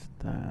 so that's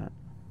that.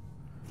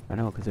 I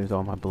know, because there's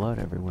all my blood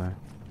everywhere.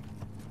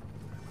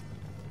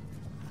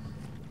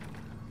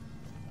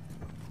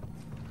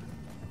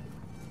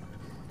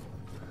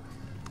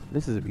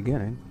 This is the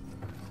beginning.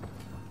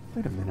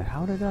 Wait a minute,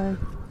 how do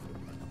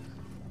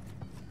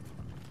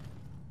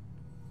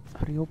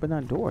you open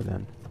that door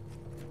then?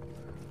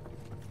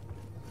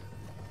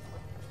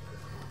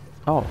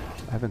 Oh,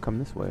 I haven't come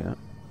this way yet.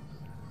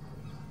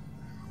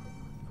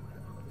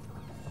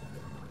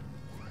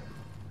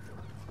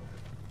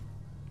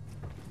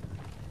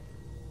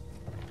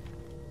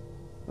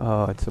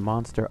 Oh, it's the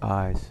monster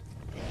eyes.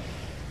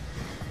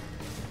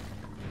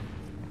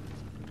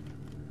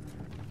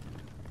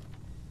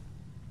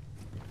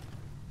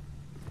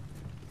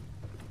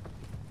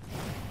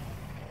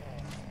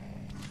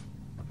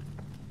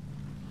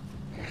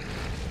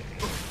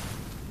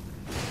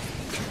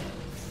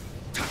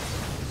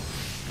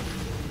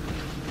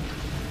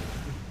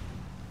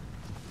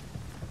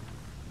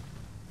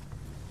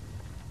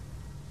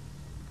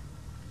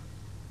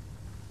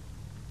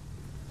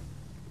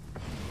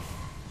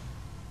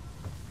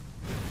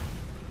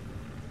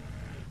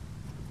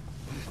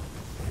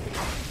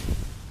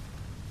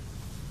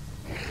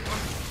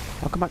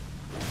 How come I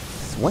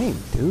swing,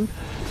 dude?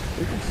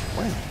 You can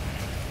swing.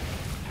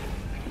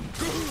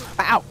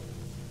 Ow!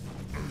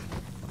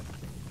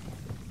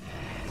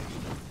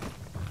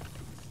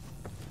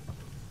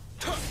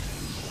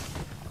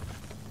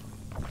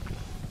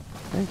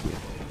 Thank you.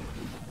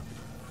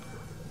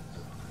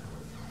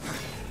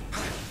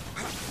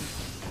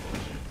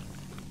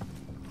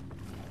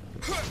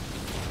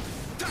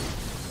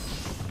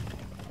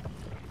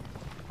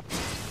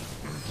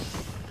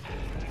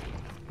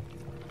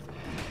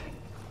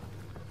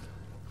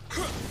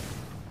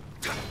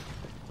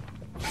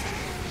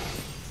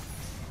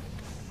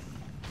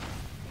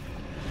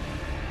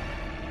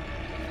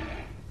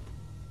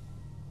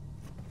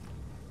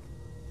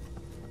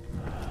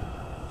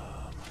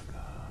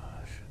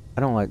 I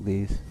don't like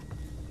these.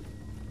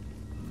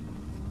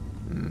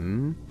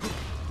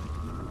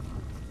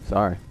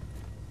 Sorry.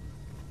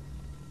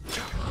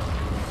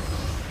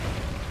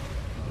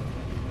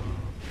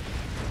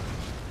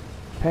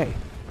 Hey.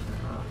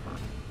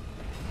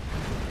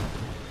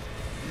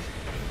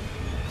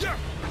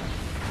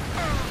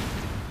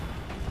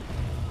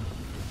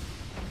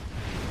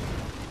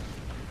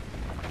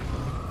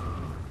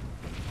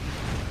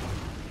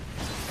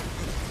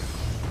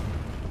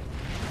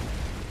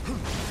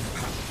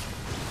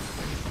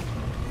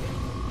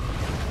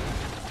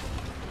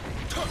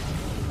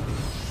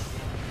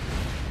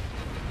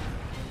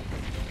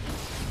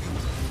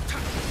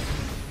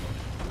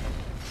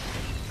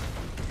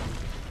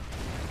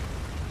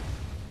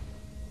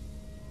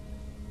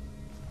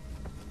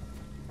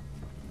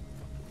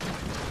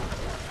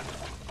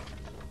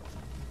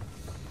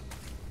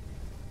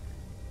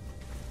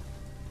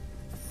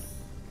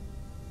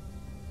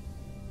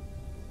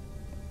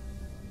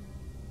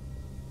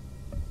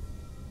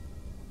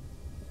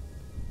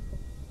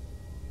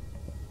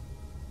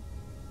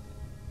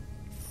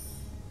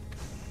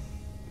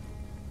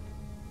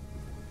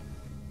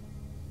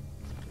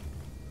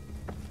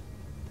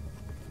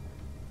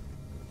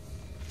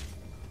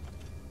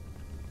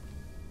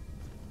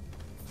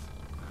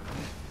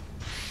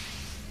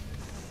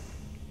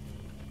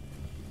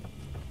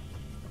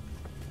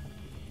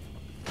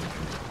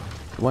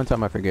 One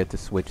time I forget to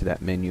switch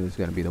that menu is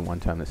going to be the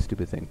one time this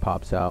stupid thing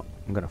pops out.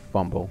 I'm going to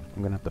fumble.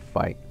 I'm going to have to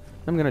fight.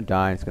 I'm going to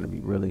die. It's going to be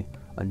really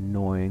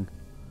annoying.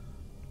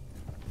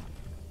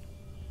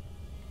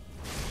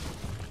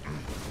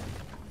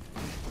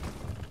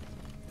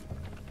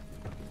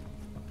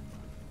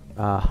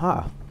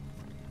 Aha.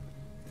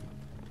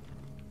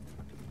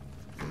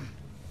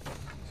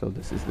 So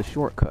this is the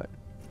shortcut.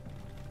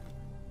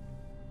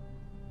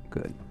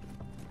 Good.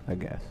 I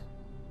guess.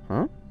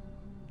 Huh?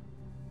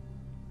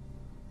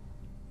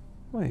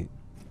 Wait,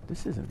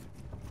 this isn't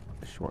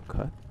a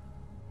shortcut.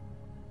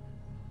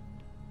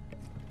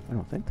 I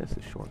don't think that's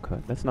a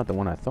shortcut. That's not the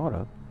one I thought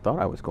of. Thought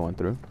I was going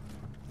through.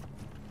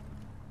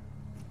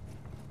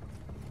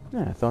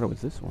 Yeah, I thought it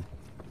was this one.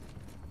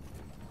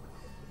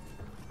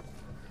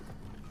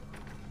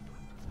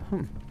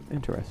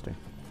 Interesting.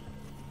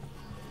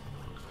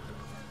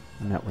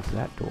 And that was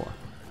that door.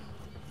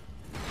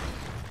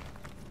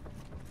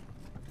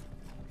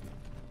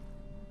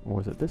 Or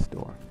was it this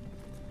door?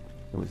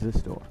 It was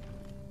this door.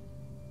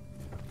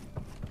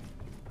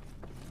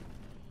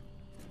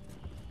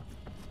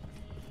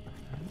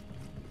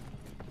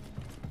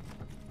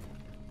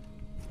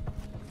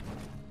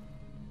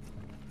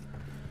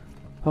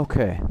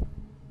 Okay.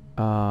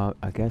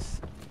 I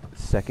guess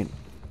second.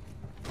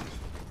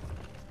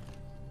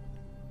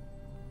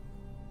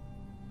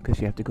 Because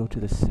you have to go to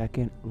the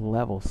second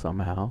level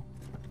somehow.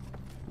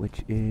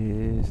 Which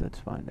is... let's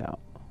find out.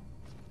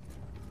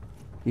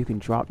 You can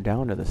drop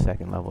down to the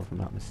second level if I'm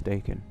not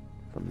mistaken.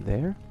 From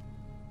there?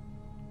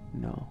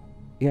 No.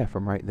 Yeah,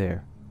 from right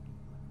there.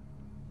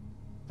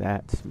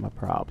 That's my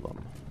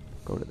problem.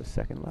 Go to the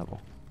second level.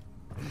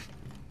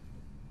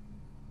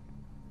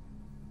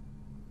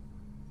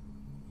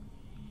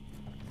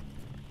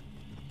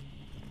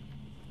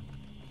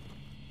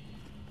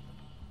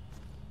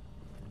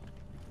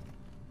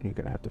 You're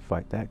gonna have to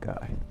fight that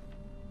guy.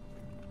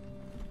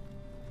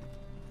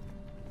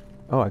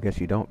 Oh, I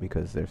guess you don't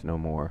because there's no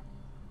more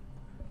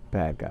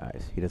bad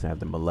guys. He doesn't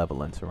have the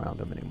malevolence around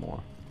him anymore.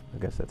 I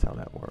guess that's how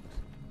that works.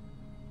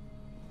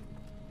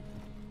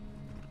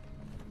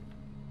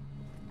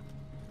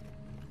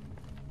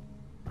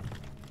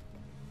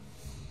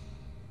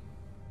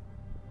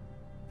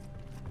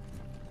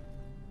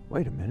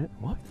 Wait a minute,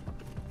 what?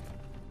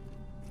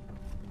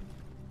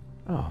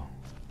 Oh,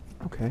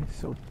 okay,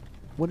 so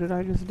what did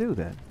I just do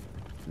then?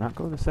 Not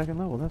go to the second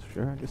level, that's for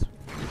sure. I just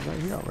was right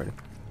here already.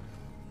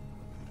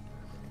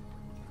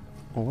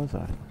 Or was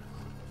I?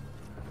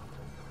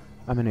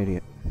 I'm an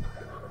idiot.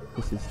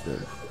 This is the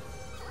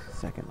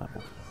second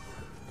level.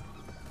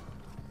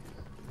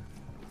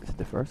 Is it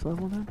the first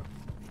level then?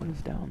 What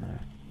is down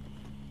there?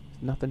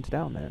 Nothing's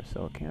down there,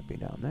 so it can't be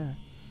down there.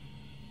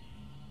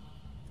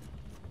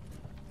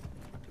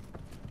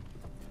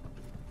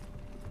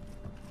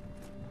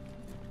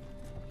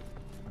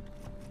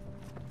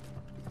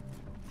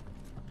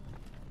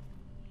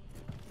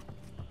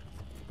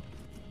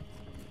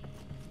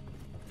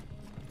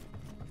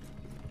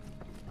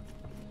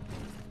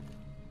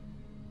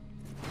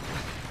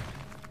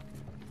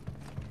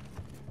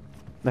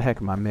 The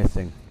heck am I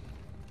missing?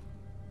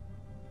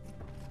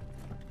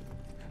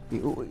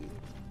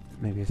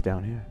 Maybe it's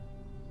down here.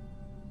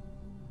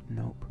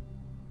 Nope.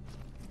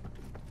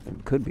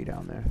 It could be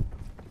down there.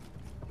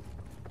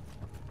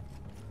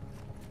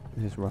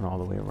 Just run all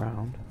the way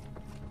around.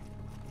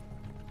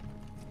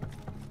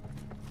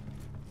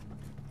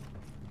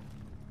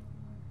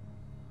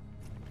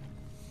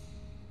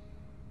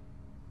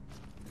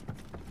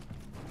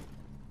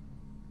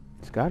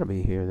 It's gotta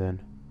be here then.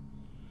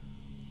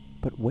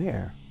 But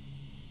where?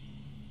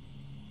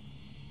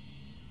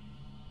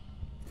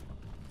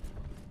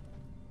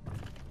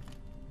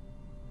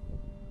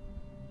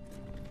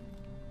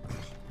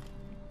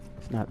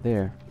 Not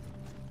there.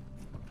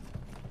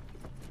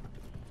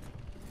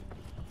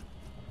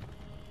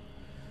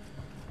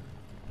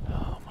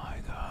 Oh my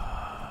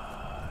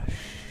gosh.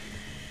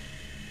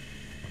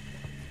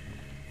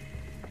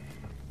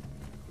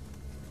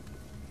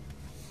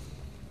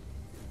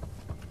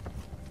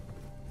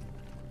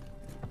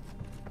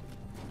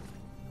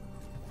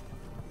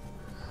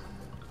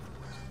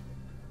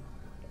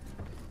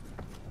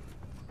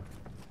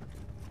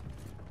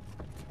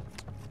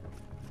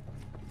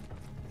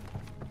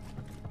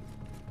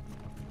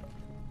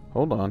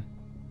 Hold on.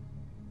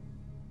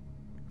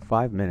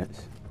 5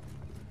 minutes.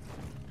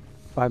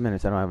 5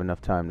 minutes, I don't have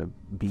enough time to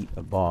beat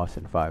a boss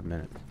in 5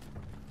 minutes.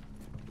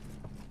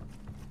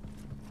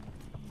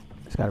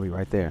 It's gotta be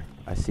right there.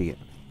 I see it.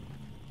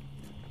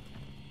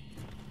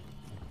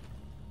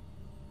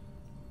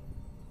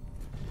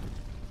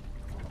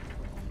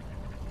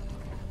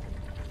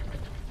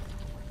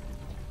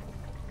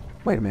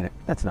 Wait a minute,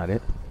 that's not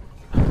it.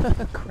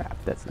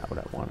 Crap, that's not what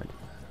I wanted.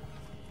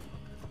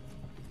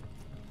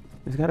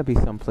 There's got to be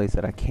some place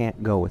that I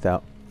can't go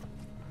without...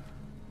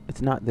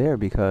 It's not there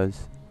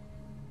because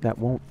that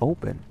won't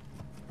open.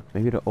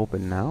 Maybe it'll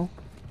open now?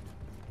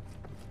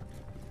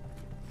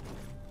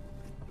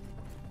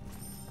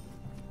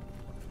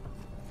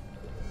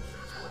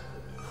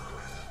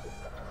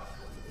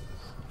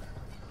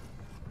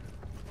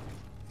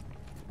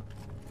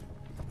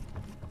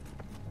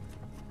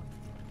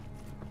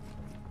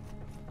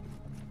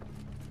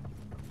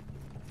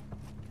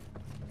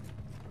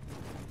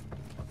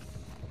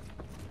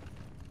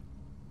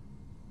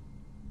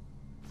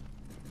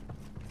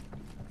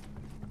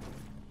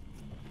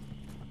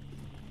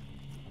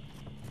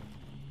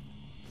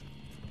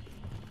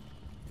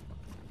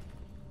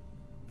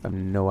 I have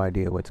no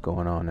idea what's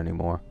going on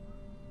anymore.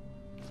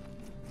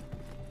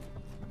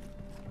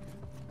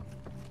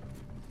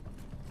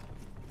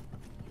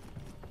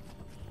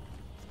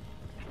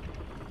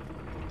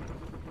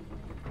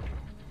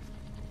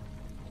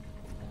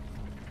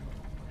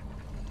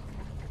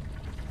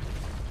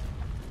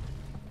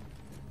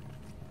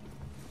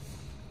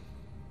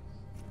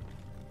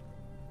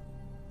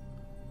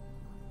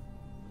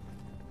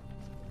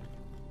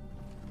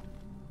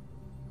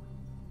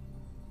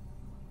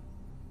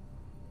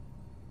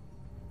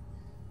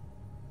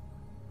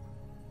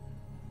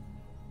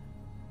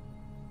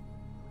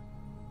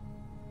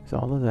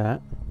 There's all of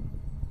that.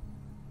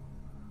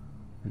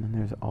 And then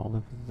there's all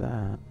of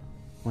that.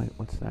 Wait,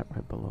 what's that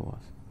right below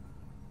us?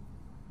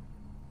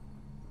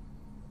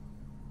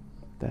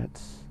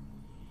 That's...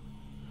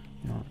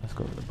 You know what, let's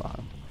go to the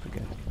bottom.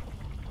 Forget it.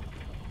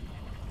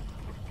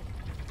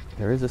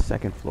 There is a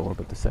second floor,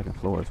 but the second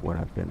floor is what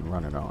I've been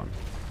running on.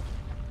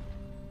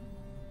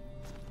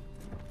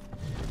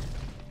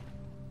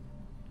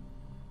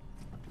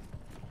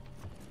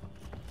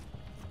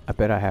 I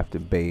bet I have to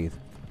bathe.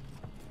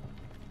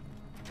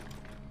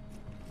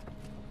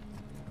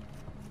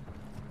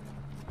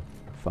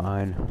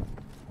 Fine.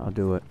 I'll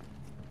do it.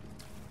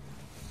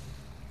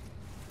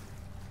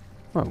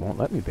 Well, it won't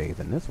let me bathe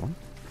in this one.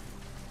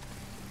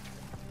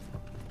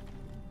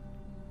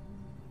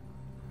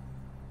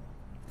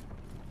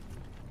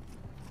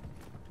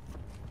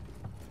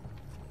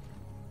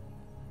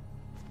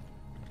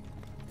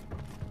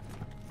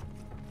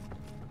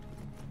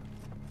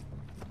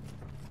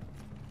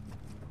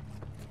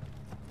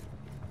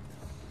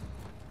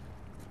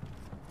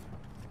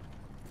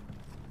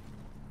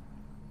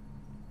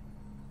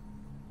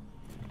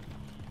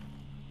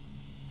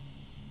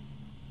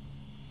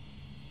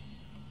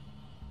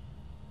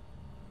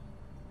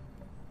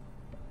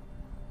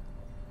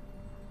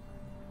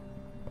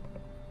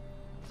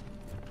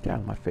 Get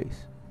out of my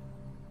face.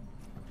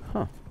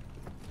 Huh.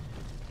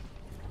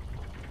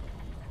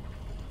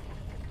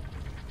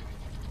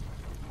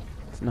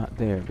 It's not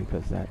there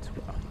because that's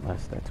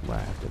unless that's where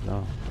I have to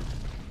go.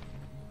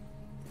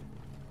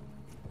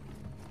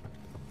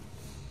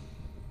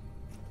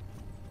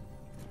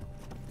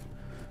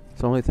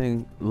 The only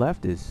thing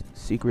left is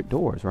secret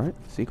doors, right?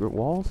 Secret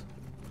walls?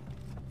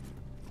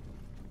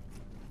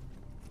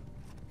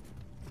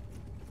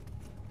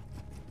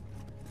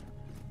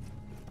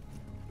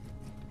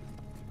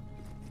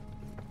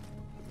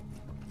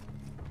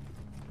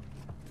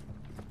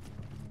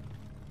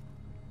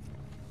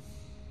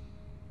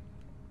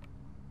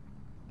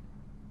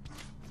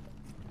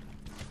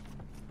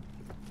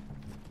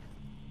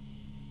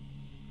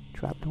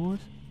 Trapdoors?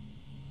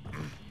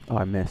 Oh,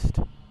 I missed.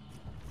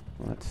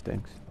 Well, that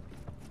stinks.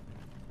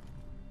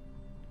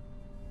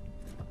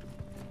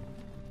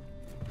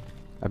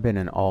 I've been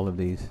in all of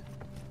these.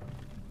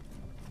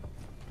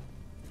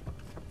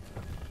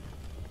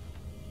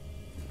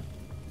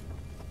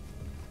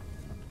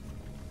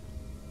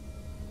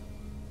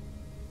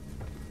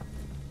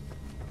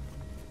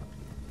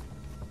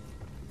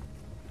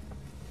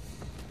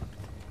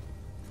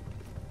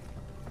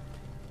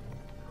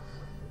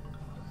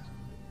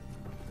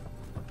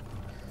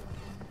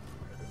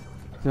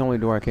 It's the only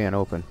door I can't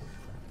open.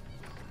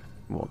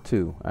 Well,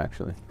 two,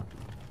 actually.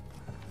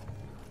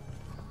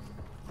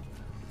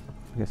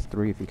 I guess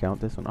three if you count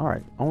this one.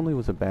 Alright, only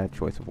was a bad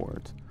choice of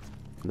words.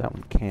 That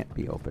one can't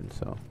be opened,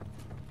 so.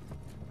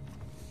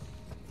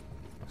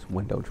 It's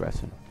window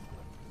dressing.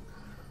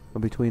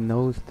 But between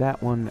those,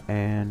 that one,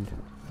 and...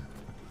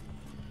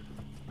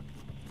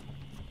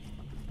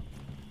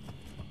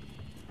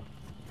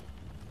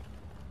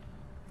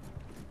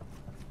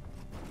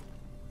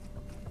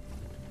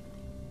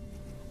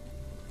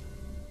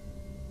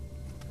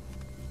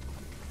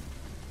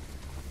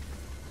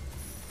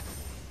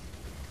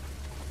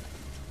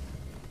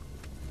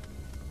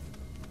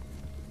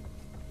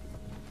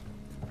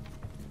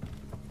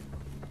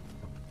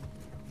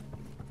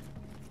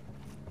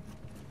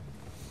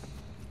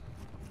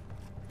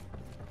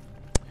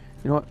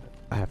 You know what?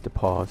 I have to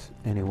pause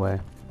anyway.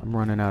 I'm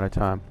running out of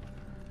time.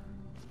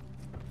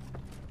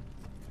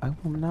 I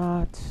will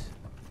not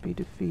be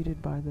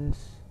defeated by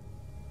this.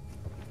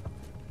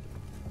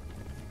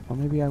 Or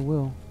maybe I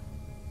will.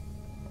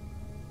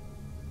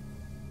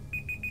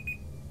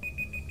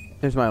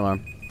 There's my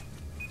alarm.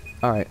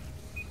 Alright.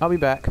 I'll be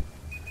back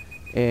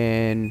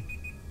in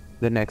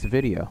the next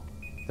video.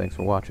 Thanks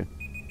for watching.